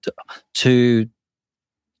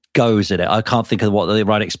goes in it. I can't think of what the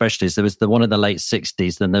right expression is. There was the one in the late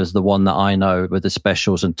 60s, then there was the one that I know with the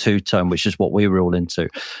specials and two-tone, which is what we were all into.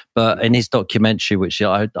 But in his documentary, which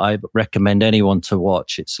I recommend anyone to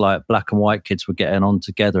watch, it's like black and white kids were getting on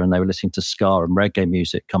together and they were listening to ska and reggae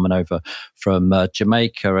music coming over from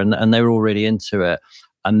Jamaica, and they were all really into it.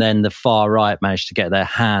 And then the far right managed to get their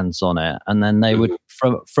hands on it. And then they would,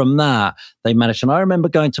 from that, they managed. And I remember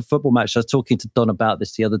going to football matches. I was talking to Don about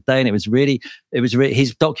this the other day, and it was really,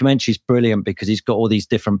 his documentary is brilliant because he's got all these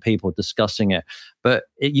different people discussing it. But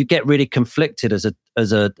you get really conflicted as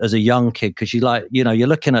a young kid because you're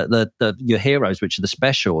looking at your heroes, which are the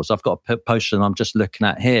specials. I've got a poster and I'm just looking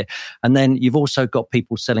at here. And then you've also got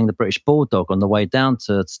people selling the British Bulldog on the way down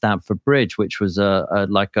to Stamford Bridge, which was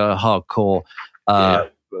like a hardcore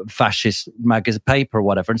fascist magazine paper or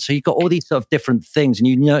whatever. And so you've got all these sort of different things, and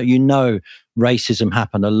you know racism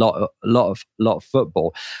happened a lot of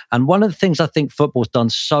football. And one of the things I think football's done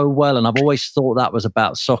so well, and I've always thought that was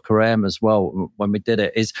about Soccer AM as well when we did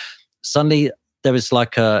it, is suddenly there was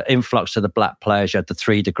like a influx of the black players. You had the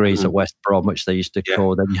 3 degrees at West Brom, which they used to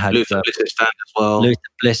call. Then you had Luther Blissett stand as well. Luther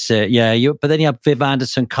Blissett, but then you had Viv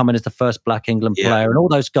Anderson coming as the first black England player, and all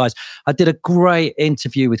those guys. I did a great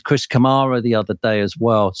interview with Chris Kamara the other day as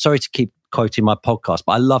well. Sorry to keep quoting my podcast,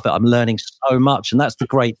 but I love it. I'm learning so much, and that's the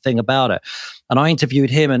great thing about it. And I interviewed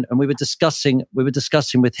him, and we were discussing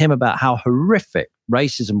with him about how horrific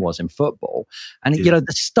racism was in football. And the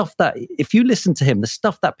stuff that, if you listen to him, the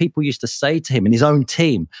stuff that people used to say to him in his own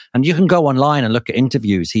team, and you can go online and look at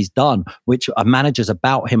interviews he's done, which are managers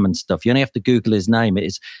about him and stuff. You only have to Google his name.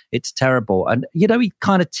 It's terrible. And he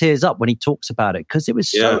kind of tears up when he talks about it because it was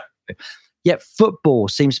so. Yet football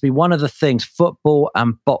seems to be one of the things, football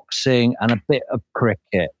and boxing and a bit of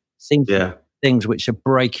cricket seems to be things which are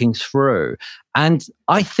breaking through. And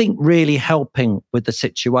I think really helping with the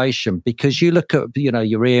situation, because you look at,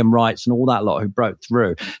 your Ian Wrights and all that lot who broke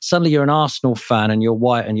through. Suddenly you're an Arsenal fan and you're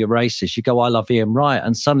white and you're racist. You go, I love Ian Wright.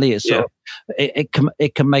 And suddenly it's sort of,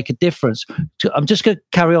 it can make a difference. I'm just going to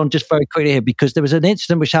carry on just very quickly here, because there was an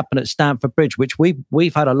incident which happened at Stamford Bridge, which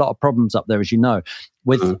we've had a lot of problems up there, as you know,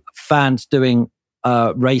 with fans doing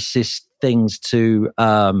racist things to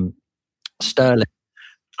Sterling.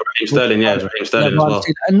 Raheem Sterling as well.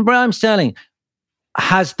 And Raheem Sterling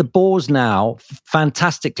has the balls now,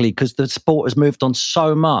 fantastically, because the sport has moved on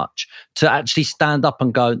so much, to actually stand up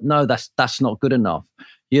and go, no, that's not good enough.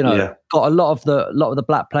 Got a lot of the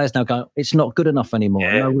black players now going, it's not good enough anymore.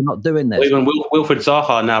 Yeah. No, we're not doing this. Even Wilfred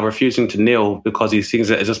Zaha now refusing to kneel because he sees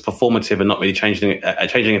it as just performative and not really changing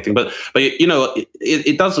anything. But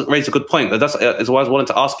it does raise a good point. That's what I was wanting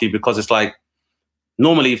to ask you, because it's like,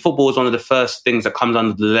 normally football is one of the first things that comes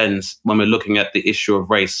under the lens when we're looking at the issue of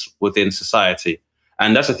race within society.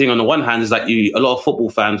 And that's the thing, on the one hand, is that a lot of football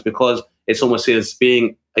fans, because it's almost seen as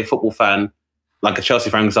being a football fan, like a Chelsea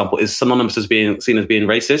fan, for example, is synonymous as being seen as being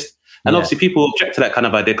racist. And obviously people object to that kind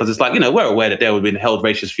of idea, because it's like, we're aware that there would have been held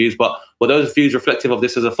racist views, but were those views reflective of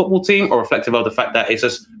this as a football team, or reflective of the fact that it's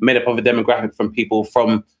just made up of a demographic from people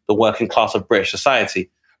from the working class of British society?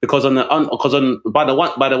 Because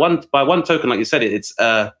by one token, like you said, it's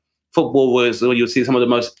football was where you'll see some of the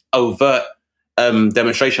most overt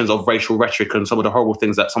demonstrations of racial rhetoric and some of the horrible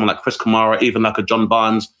things that someone like Chris Kamara, even like a John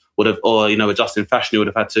Barnes would have, or a Justin Fashanu would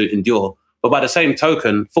have had to endure. But by the same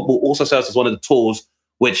token, football also serves as one of the tools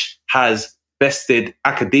which has bested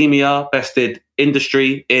academia, bested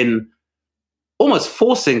industry in almost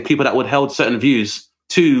forcing people that would held certain views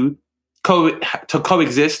to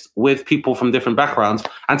coexist with people from different backgrounds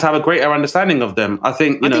and to have a greater understanding of them. I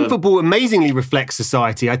think football amazingly reflects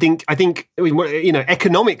society. I think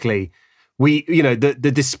economically,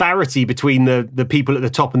 the disparity between the people at the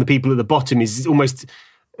top and the people at the bottom is almost.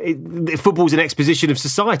 Football's an exposition of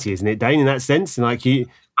society, isn't it, Dane? In that sense, I think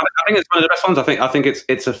it's one of the best ones. I think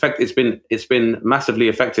it's been massively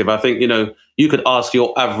effective. I think you could ask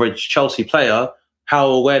your average Chelsea player how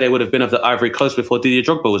aware they would have been of the Ivory Coast before Didier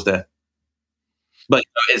Drogba was there. But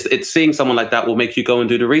it's seeing someone like that will make you go and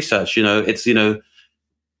do the research. It's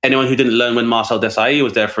anyone who didn't learn when Marcel Desailly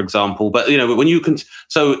was there, for example. But when you can,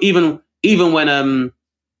 so even when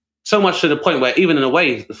so much to the point where even in a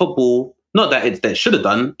way, the football. Not that it should have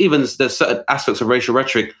done. Even there's certain aspects of racial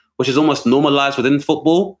rhetoric which is almost normalised within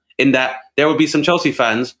football, in that there would be some Chelsea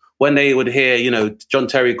fans, when they would hear, John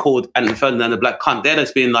Terry called Anthony Ferdinand a black cunt, they're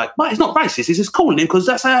just being like, well, it's not racist, it's just calling him because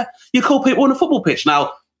that's how you call people on a football pitch.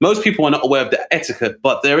 Now, most people are not aware of the etiquette,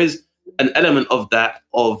 but there is an element of that,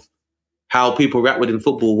 of how people react within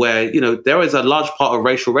football, where, there is a large part of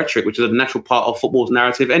racial rhetoric, which is a natural part of football's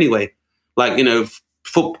narrative anyway. Like,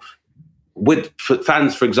 with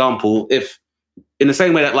fans, for example, if in the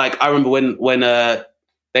same way that, like, I remember when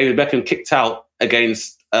David Beckham kicked out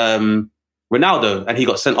against Ronaldo and he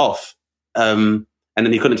got sent off, and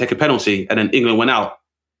then he couldn't take a penalty, and then England went out.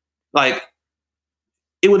 Like,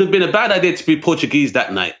 it would have been a bad idea to be Portuguese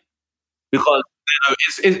that night, because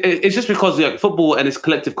it's just because football and its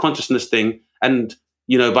collective consciousness thing, and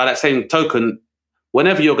by that same token,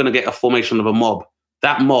 whenever you're going to get a formation of a mob,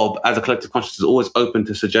 that mob as a collective consciousness is always open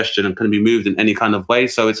to suggestion and can be moved in any kind of way.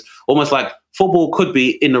 So it's almost like football could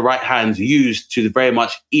be, in the right hands, used to very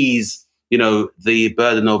much ease the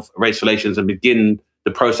burden of race relations and begin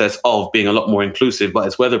the process of being a lot more inclusive. But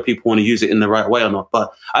it's whether people want to use it in the right way or not.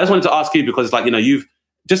 But I just wanted to ask you, because it's like, you've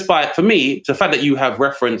just for me, the fact that you have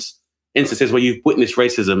referenced instances where you've witnessed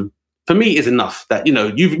racism, for me, is enough. That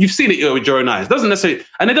you've seen it with your own eyes. Doesn't necessarily,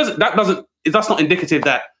 and that's not indicative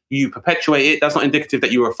that you perpetuate it. That's not indicative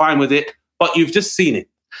that you were fine with it, but you've just seen it.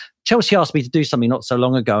 Chelsea asked me to do something not so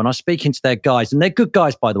long ago, and I was speaking to their guys, and they're good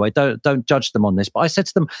guys, by the way. Don't judge them on this. But I said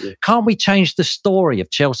to them, Can't we change the story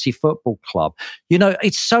of Chelsea Football Club?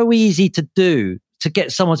 It's so easy to do, to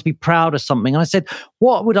get someone to be proud of something. And I said,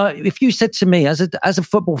 if you said to me as a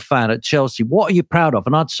football fan at Chelsea, what are you proud of?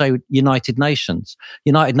 And I'd say United Nations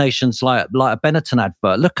like a Benetton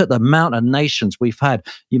advert. Look at the amount of nations we've had.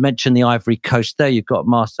 You mentioned the Ivory Coast there. You've got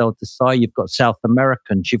Marcel Desailly. You've got South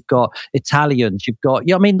Americans. You've got Italians. You've got,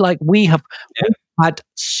 we have had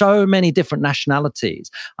so many different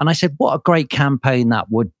nationalities. And I said, what a great campaign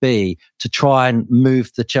that would be to try and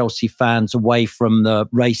move the Chelsea fans away from the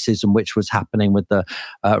racism which was happening with the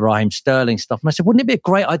Raheem Sterling stuff. And I said, wouldn't it be a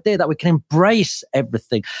great idea that we can embrace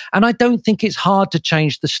everything? And I don't think it's hard to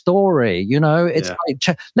change the story. Like,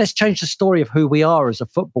 let's change the story of who we are as a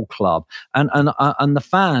football club and the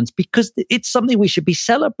fans, because it's something we should be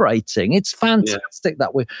celebrating. It's fantastic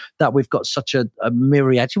that we've got such a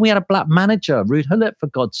myriad. We had a black manager, Ruud Gullit, for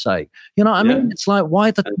God's sake. You know what I mean? It's like,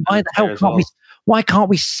 why the hell can't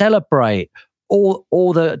we celebrate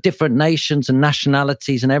all the different nations and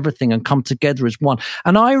nationalities and everything and come together as one?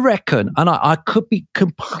 And I reckon, and I could be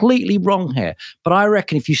completely wrong here, but I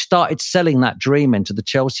reckon if you started selling that dream into the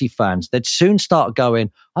Chelsea fans, they'd soon start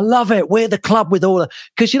going, I love it. We're the club with all the...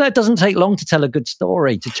 Because, it doesn't take long to tell a good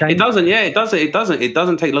story, to change. It doesn't, it doesn't. It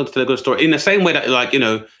doesn't take long to tell a good story. In the same way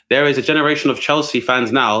that, there is a generation of Chelsea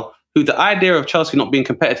fans now who the idea of Chelsea not being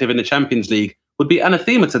competitive in the Champions League would be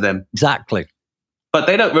anathema to them. Exactly. But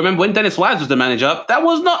they don't remember when Dennis Wise was the manager. It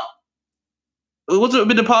wasn't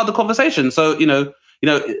been a part of the conversation. So,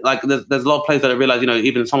 like there's a lot of players that I realize,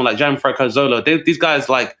 even someone like Gianfranco Zola, these guys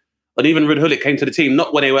and even Ruud Gullit came to the team,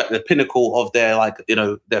 not when they were at the pinnacle of their,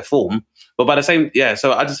 their form, but by the same,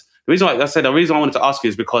 so the reason I wanted to ask you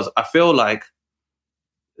is because I feel like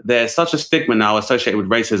there's such a stigma now associated with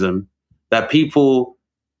racism that people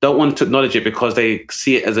don't want to acknowledge it because they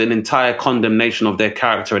see it as an entire condemnation of their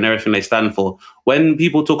character and everything they stand for. When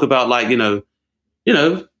people talk about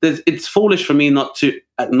it's foolish for me not to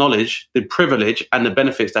acknowledge the privilege and the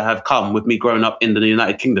benefits that have come with me growing up in the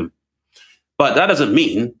United Kingdom. But that doesn't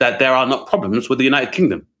mean that there are not problems with the United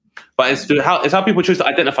Kingdom. But it's how people choose to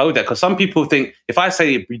identify with that. Because some people think if I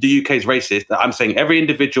say the UK is racist, that I'm saying every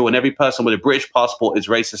individual and every person with a British passport is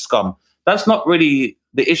racist scum. That's not really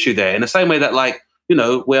the issue there. In the same way that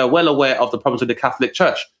we're well aware of the problems with the Catholic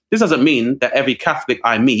Church. This doesn't mean that every Catholic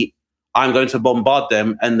I meet, I'm going to bombard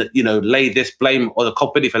them and, lay this blame or the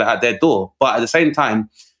culpability for that at their door. But at the same time,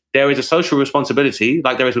 there is a social responsibility,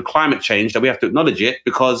 like there is with climate change, that we have to acknowledge it,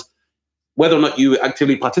 because whether or not you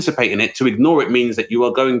actively participate in it, to ignore it means that you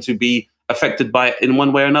are going to be affected by it in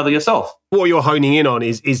one way or another yourself. What you're honing in on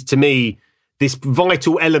is to me, this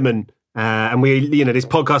vital element. And this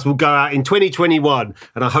podcast will go out in 2021.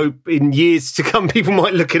 And I hope in years to come, people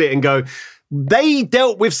might look at it and go, they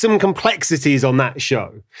dealt with some complexities on that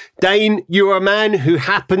show. Dane, you're a man who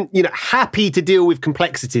happy to deal with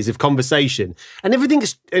complexities of conversation. And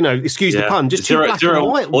everything's, excuse the pun, just zero, too black and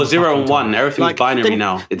white. Or 0 and 1. Everything's binary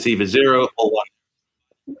now. It's either 0 or 1.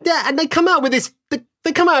 Yeah, and they come out with this,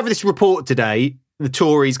 they come out with this report today. The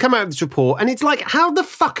Tories come out with this report, and it's like, how the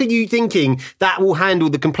fuck are you thinking that will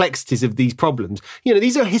handle the complexities of these problems?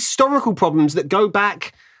 These are historical problems that go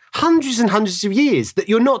back hundreds and hundreds of years that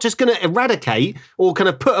you're not just going to eradicate or kind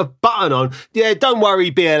of put a button on. Yeah, don't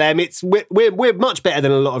worry, BLM. We're much better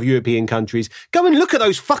than a lot of European countries. Go and look at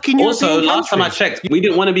those fucking European countries. Also, last time I checked, we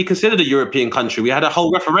didn't want to be considered a European country. We had a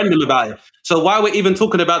whole referendum about it. So why we're even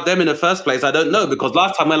talking about them in the first place, I don't know. Because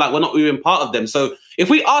last time we're not even part of them. So if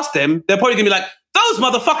we ask them, they're probably going to be like, those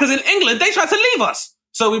motherfuckers in England, they tried to leave us.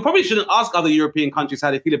 So we probably shouldn't ask other European countries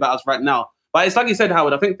how they feel about us right now. But it's like you said,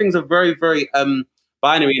 Howard, I think things are very, very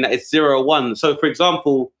binary in that it's 0 or 1. So, for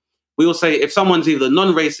example, we will say if someone's either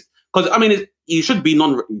non-racist, because, I mean, you should be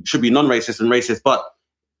non-racist and racist, but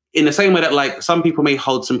in the same way that, like, some people may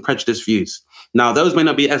hold some prejudiced views. Now, those may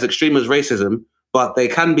not be as extreme as racism, but they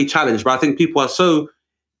can be challenged. But I think people are so,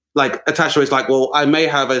 like, attached to it. It's like, well, I may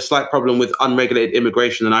have a slight problem with unregulated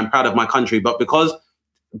immigration and I'm proud of my country, but because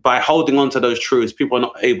by holding on to those truths, people are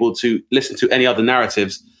not able to listen to any other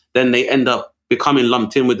narratives, then they end up becoming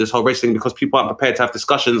lumped in with this whole race thing because people aren't prepared to have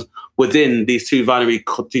discussions within these two binary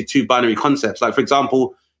concepts. Like, for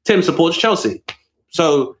example, Tim supports Chelsea.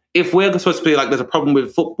 So if we're supposed to be like, there's a problem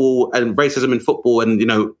with football and racism in football and, you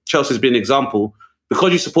know, Chelsea's been an example,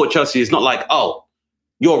 because you support Chelsea, it's not like, oh,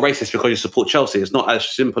 you're racist because you support Chelsea. It's not as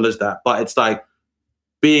simple as that. But it's like,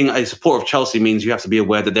 being a supporter of Chelsea means you have to be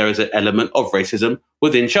aware that there is an element of racism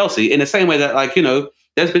within Chelsea in the same way that, like, you know,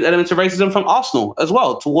 there's been elements of racism from Arsenal as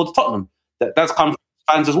well towards Tottenham. That's come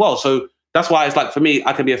from fans as well. So that's why it's like, for me,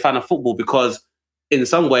 I can be a fan of football because in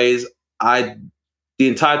some ways, the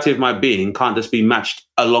entirety of my being can't just be matched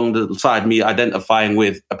alongside me identifying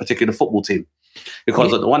with a particular football team.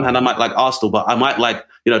 Because on the one hand, I might like Arsenal, but I might like,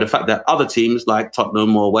 you know, the fact that other teams like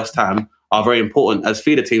Tottenham or West Ham are very important as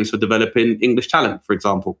feeder teams for developing English talent, for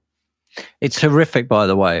example. It's horrific, by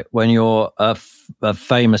the way, when you're a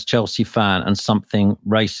famous Chelsea fan and something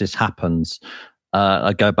racist happens.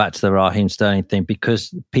 I go back to the Raheem Sterling thing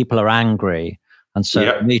because people are angry and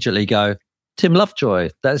so immediately go, Tim Lovejoy.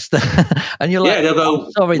 That's the, and you're like, yeah, they'll go,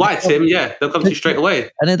 sorry, why, Tim? Yeah, they'll come to you straight away.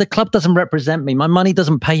 And then the club doesn't represent me. My money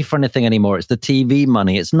doesn't pay for anything anymore. It's the TV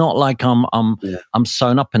money. It's not like I'm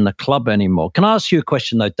sewn up in the club anymore. Can I ask you a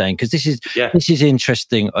question though, Dane? Because this is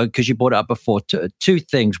interesting because you brought it up before. Two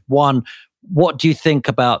things. One, what do you think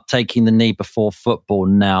about taking the knee before football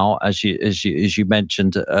now, as you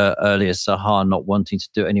mentioned earlier, Sahar not wanting to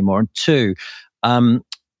do it anymore? And two, the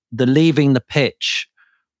leaving the pitch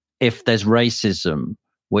if there's racism,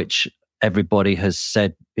 which everybody has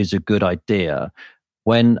said is a good idea.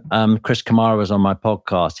 When Chris Kamara was on my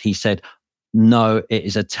podcast, he said, no, it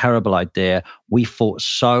is a terrible idea. We fought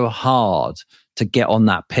so hard to get on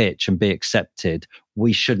that pitch and be accepted.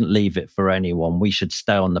 We shouldn't leave it for anyone. We should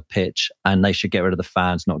stay on the pitch and they should get rid of the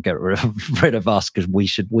fans, not get rid of us because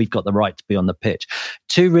we've got the right to be on the pitch.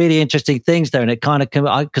 Two really interesting things there. And it kind of,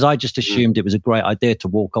 because I just assumed it was a great idea to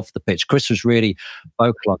walk off the pitch. Chris was really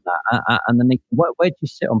vocal on that. And then where do you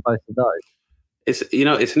sit on both of those? It's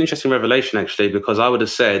an interesting revelation actually, because I would have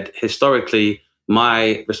said historically,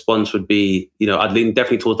 my response would be, I'd lean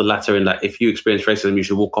definitely towards the latter in that if you experience racism, you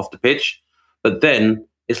should walk off the pitch. But then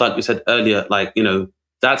it's like we said earlier,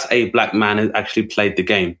 that's a black man who actually played the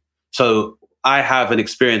game. So I have an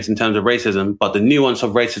experience in terms of racism, but the nuance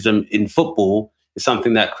of racism in football is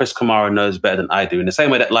something that Chris Kamara knows better than I do. In the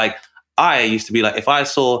same way that I used to be if I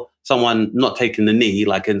saw someone not taking the knee,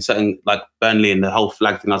 in certain, Burnley and the whole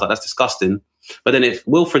flag thing, I was like, that's disgusting. But then if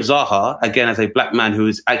Wilfred Zaha, again, as a black man who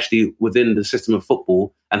is actually within the system of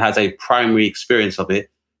football and has a primary experience of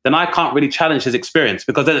it, then I can't really challenge his experience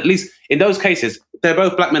because then at least in those cases, they're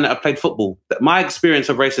both black men that have played football. My experience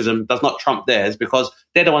of racism does not trump theirs because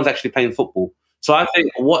they're the ones actually playing football. So I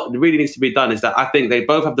think what really needs to be done is that I think they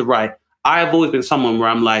both have the right. I've always been someone where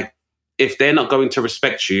I'm like, if they're not going to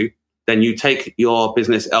respect you, then you take your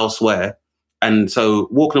business elsewhere. And so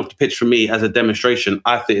walking off the pitch for me as a demonstration,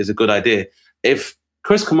 I think is a good idea. If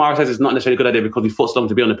Chris Kamara says it's not necessarily a good idea because we fought so long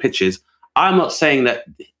to be on the pitches, I'm not saying that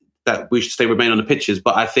we should remain on the pitches,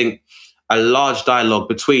 but I think a large dialogue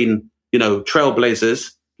between,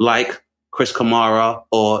 trailblazers like Chris Kamara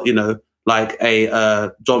or, like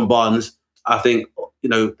a John Barnes, I think,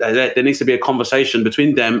 there needs to be a conversation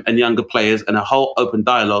between them and younger players and a whole open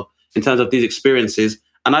dialogue in terms of these experiences.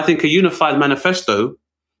 And I think a unified manifesto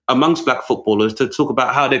amongst black footballers to talk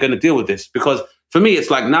about how they're going to deal with this. Because for me,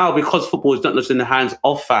 it's now because football is not just in the hands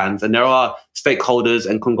of fans and there are stakeholders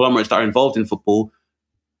and conglomerates that are involved in football,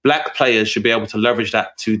 black players should be able to leverage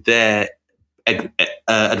that to their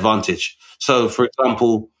advantage. So, for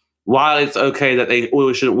example, while it's okay that they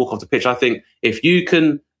always shouldn't walk off the pitch, I think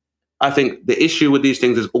the issue with these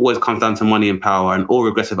things is always comes down to money and power, and all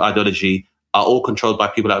regressive ideology are all controlled by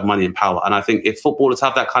people that have money and power. And I think if footballers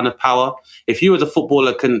have that kind of power, if you as a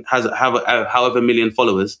footballer have however million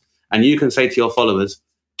followers, and you can say to your followers,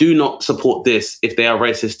 do not support this if they are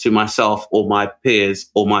racist to myself or my peers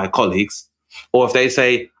or my colleagues, or if they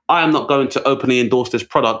say, I am not going to openly endorse this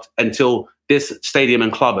product until this stadium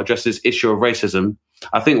and club addresses this issue of racism.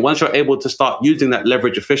 I think once you're able to start using that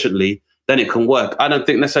leverage efficiently, then it can work. I don't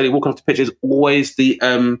think necessarily walking off the pitch is always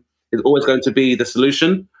going to be the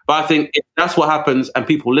solution. But I think if that's what happens and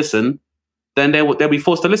people listen, then they'll be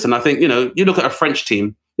forced to listen. I think, you look at a French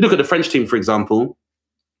team. You look at the French team, for example,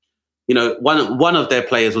 one of their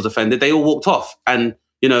players was offended. They all walked off. And,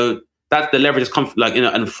 that's the leverage has come,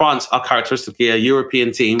 and France are characteristically a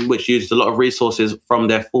European team which uses a lot of resources from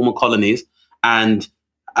their former colonies. And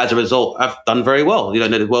as a result, have done very well. They're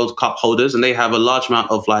the World Cup holders, and they have a large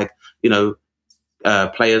amount of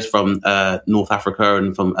players from North Africa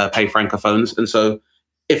and from pay francophones. And so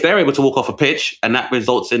if they're able to walk off a pitch and that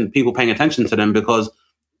results in people paying attention to them because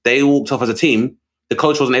they walked off as a team, the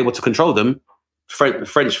coach wasn't able to control them.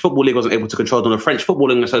 French Football League wasn't able to control them. The French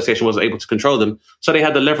Footballing Association wasn't able to control them. So they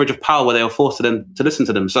had the leverage of power where they were forced to listen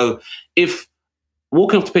to them. So if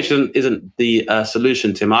walking off the pitch isn't the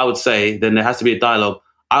solution, Tim, I would say then there has to be a dialogue.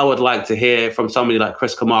 I would like to hear from somebody like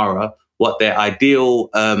Chris Kamara what their ideal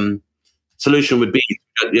solution would be,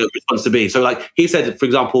 response to be. So he said, for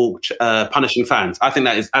example, punishing fans. I think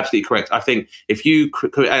that is absolutely correct. I think if you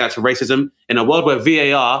commit acts of racism in a world where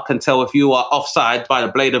VAR can tell if you are offside by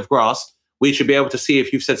a blade of grass, we should be able to see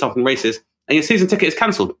if you've said something racist, and your season ticket is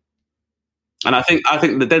cancelled. And I think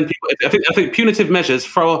that then I think punitive measures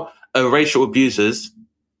for racial abusers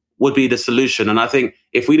would be the solution. And I think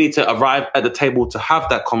if we need to arrive at the table to have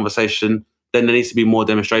that conversation, then there needs to be more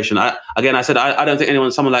demonstration. I don't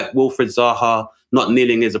think someone like Wilfried Zaha not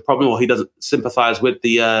kneeling is a problem, or he doesn't sympathise with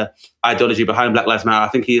the ideology behind Black Lives Matter. I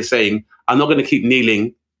think he is saying, I'm not going to keep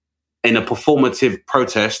kneeling in a performative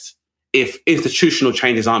protest if institutional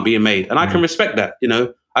changes aren't being made. And I can respect that,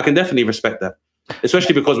 I can definitely respect that.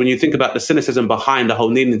 Especially because when you think about the cynicism behind the whole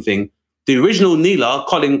kneeling thing, the original kneeler,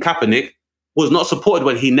 Colin Kaepernick, was not supported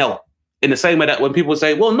when he knelt. In the same way that when people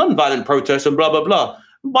say, well, non-violent protests and blah, blah, blah.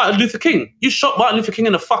 Martin Luther King, you shot Martin Luther King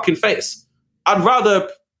in the fucking face. I'd rather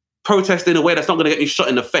protest in a way that's not going to get me shot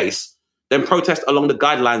in the face than protest along the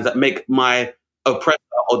guidelines that make my oppressor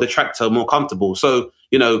or detractor more comfortable. So,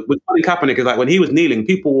 with Colin Kaepernick, is when he was kneeling,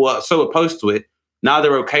 people were so opposed to it. Now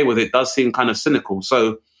they're okay with it. It does seem kind of cynical.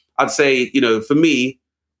 So I'd say, for me,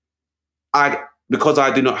 because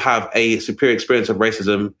I do not have a superior experience of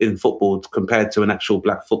racism in football compared to an actual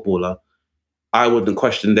black footballer, I wouldn't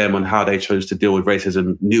question them on how they chose to deal with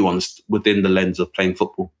racism nuanced within the lens of playing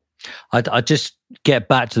football. I just get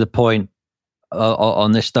back to the point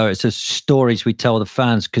on this, though. It's the stories we tell the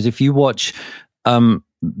fans. Because if you watch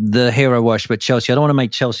the hero worship at Chelsea, I don't want to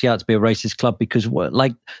make Chelsea out to be a racist club, because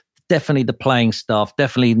definitely the playing staff,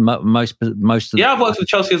 definitely most of the... Yeah, I've worked with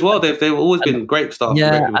Chelsea as well. They've always been great staff.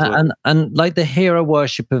 Yeah, and the hero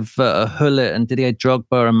worship of Hullet and Didier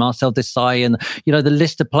Drogba and Marcel Desailly, and the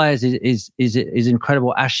list of players is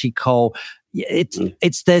incredible. Ashley Cole.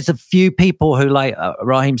 There's a few people who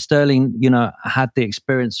Raheem Sterling, had the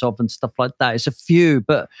experience of and stuff like that. It's a few,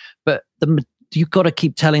 but you've got to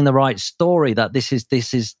keep telling the right story, that this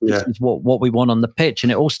is what we want on the pitch.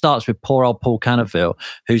 And it all starts with poor old Paul Canaville,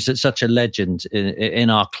 who's such a legend in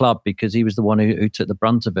our club, because he was the one who took the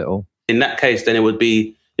brunt of it all. In that case, then it would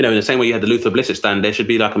be, in the same way you had the Luther Blissett stand, there should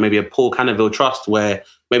be maybe a Paul Canaville Trust, where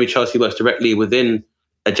maybe Chelsea works directly within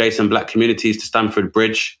adjacent black communities to Stamford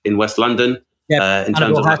Bridge in West London. Yeah, in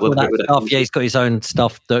terms of stuff. Yeah, he's got his own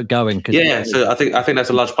stuff going. Yeah, so I think that's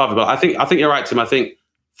a large part of it. But I think you're right, Tim. I think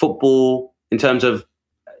football, in terms of,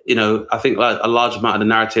 I think a large amount of the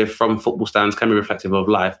narrative from football stands can be reflective of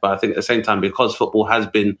life. But I think at the same time, because football has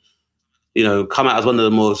been, come out as one of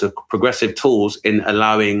the most progressive tools in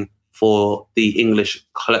allowing for the English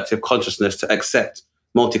collective consciousness to accept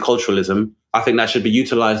multiculturalism, I think that should be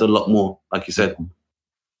utilised a lot more, like you said.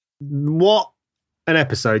 What an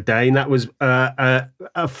episode, Dane. That was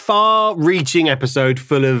a far-reaching episode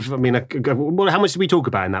full of, how much did we talk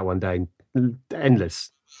about in that one, Dane?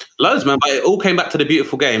 Endless. Loads, man, but it all came back to the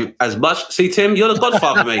beautiful game as much. See, Tim, you're the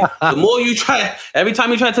godfather, mate. The more you try, every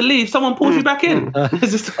time you try to leave, someone pulls you back in.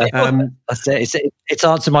 That's it. It's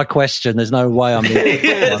answered my question. There's no way I'm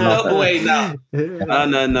There's no way now.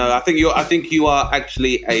 No. I think you are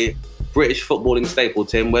actually a British footballing staple,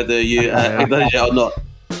 Tim, whether you acknowledge it or not.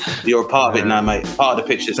 You're a part of it now, mate. Part of the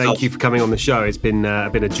pitch itself. Thank you for coming on the show. It's been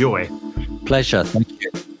a joy. Pleasure. Thank you.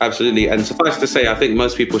 Absolutely. And suffice to say, I think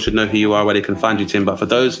most people should know who you are, where they can find you, Tim. But for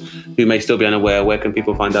those who may still be unaware, where can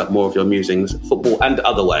people find out more of your musings, football and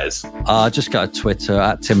otherwise? Just go to Twitter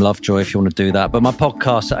at Tim Lovejoy if you want to do that. But my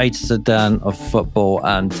podcast, A to Sedan of Football,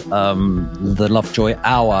 and the Lovejoy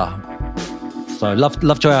Hour. So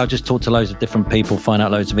Lovejoy Hour, just talk to loads of different people, find out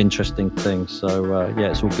loads of interesting things. So yeah,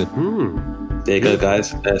 it's all good. There you go,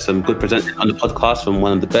 guys. Some good presenting on the podcast from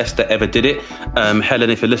one of the best that ever did it. Helen,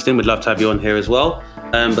 if you're listening, we'd love to have you on here as well.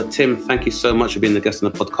 But Tim, thank you so much for being the guest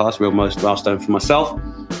on the podcast. Real milestone for myself.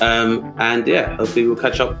 And yeah, hopefully we'll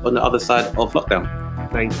catch up on the other side of lockdown.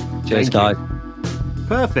 Thank you. Cheers, guys.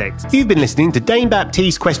 Perfect. You've been listening to Dane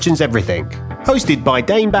Baptiste Questions Everything, hosted by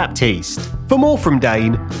Dane Baptiste. For more from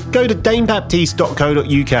Dane, go to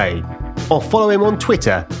danebaptiste.co.uk or follow him on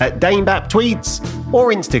Twitter at DaneBapTweets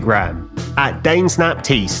or Instagram at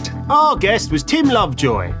DaneSnapTiste. Our guest was Tim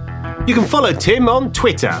Lovejoy. You can follow Tim on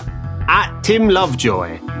Twitter at Tim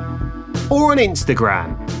Lovejoy or on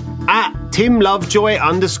Instagram at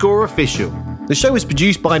TimLovejoy_official. The show was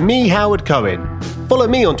produced by me, Howard Cohen. Follow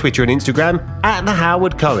me on Twitter and Instagram at The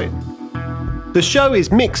Howard Cohen. The show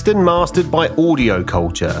is mixed and mastered by Audio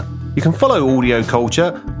Culture. You can follow Audio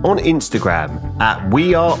Culture on Instagram at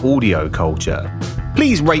We Are Audio Culture.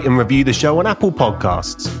 Please rate and review the show on Apple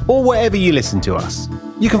Podcasts or wherever you listen to us.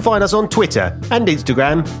 You can find us on Twitter and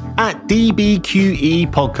Instagram at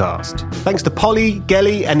DBQE Podcast. Thanks to Polly,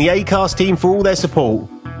 Gelly and the Acast team for all their support.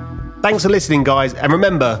 Thanks for listening, guys, and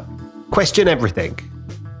remember, question everything.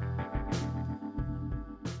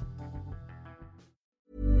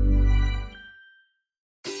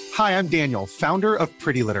 Hi, I'm Daniel, founder of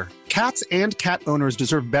Pretty Litter. Cats and cat owners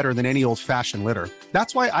deserve better than any old-fashioned litter.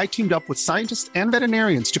 That's why I teamed up with scientists and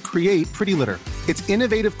veterinarians to create Pretty Litter. Its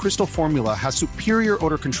innovative crystal formula has superior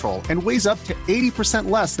odor control and weighs up to 80%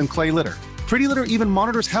 less than clay litter. Pretty Litter even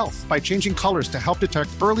monitors health by changing colors to help detect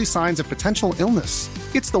early signs of potential illness.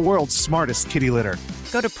 It's the world's smartest kitty litter.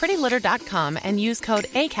 Go to prettylitter.com and use code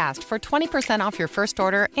ACAST for 20% off your first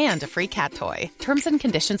order and a free cat toy. Terms and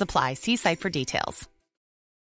conditions apply. See site for details.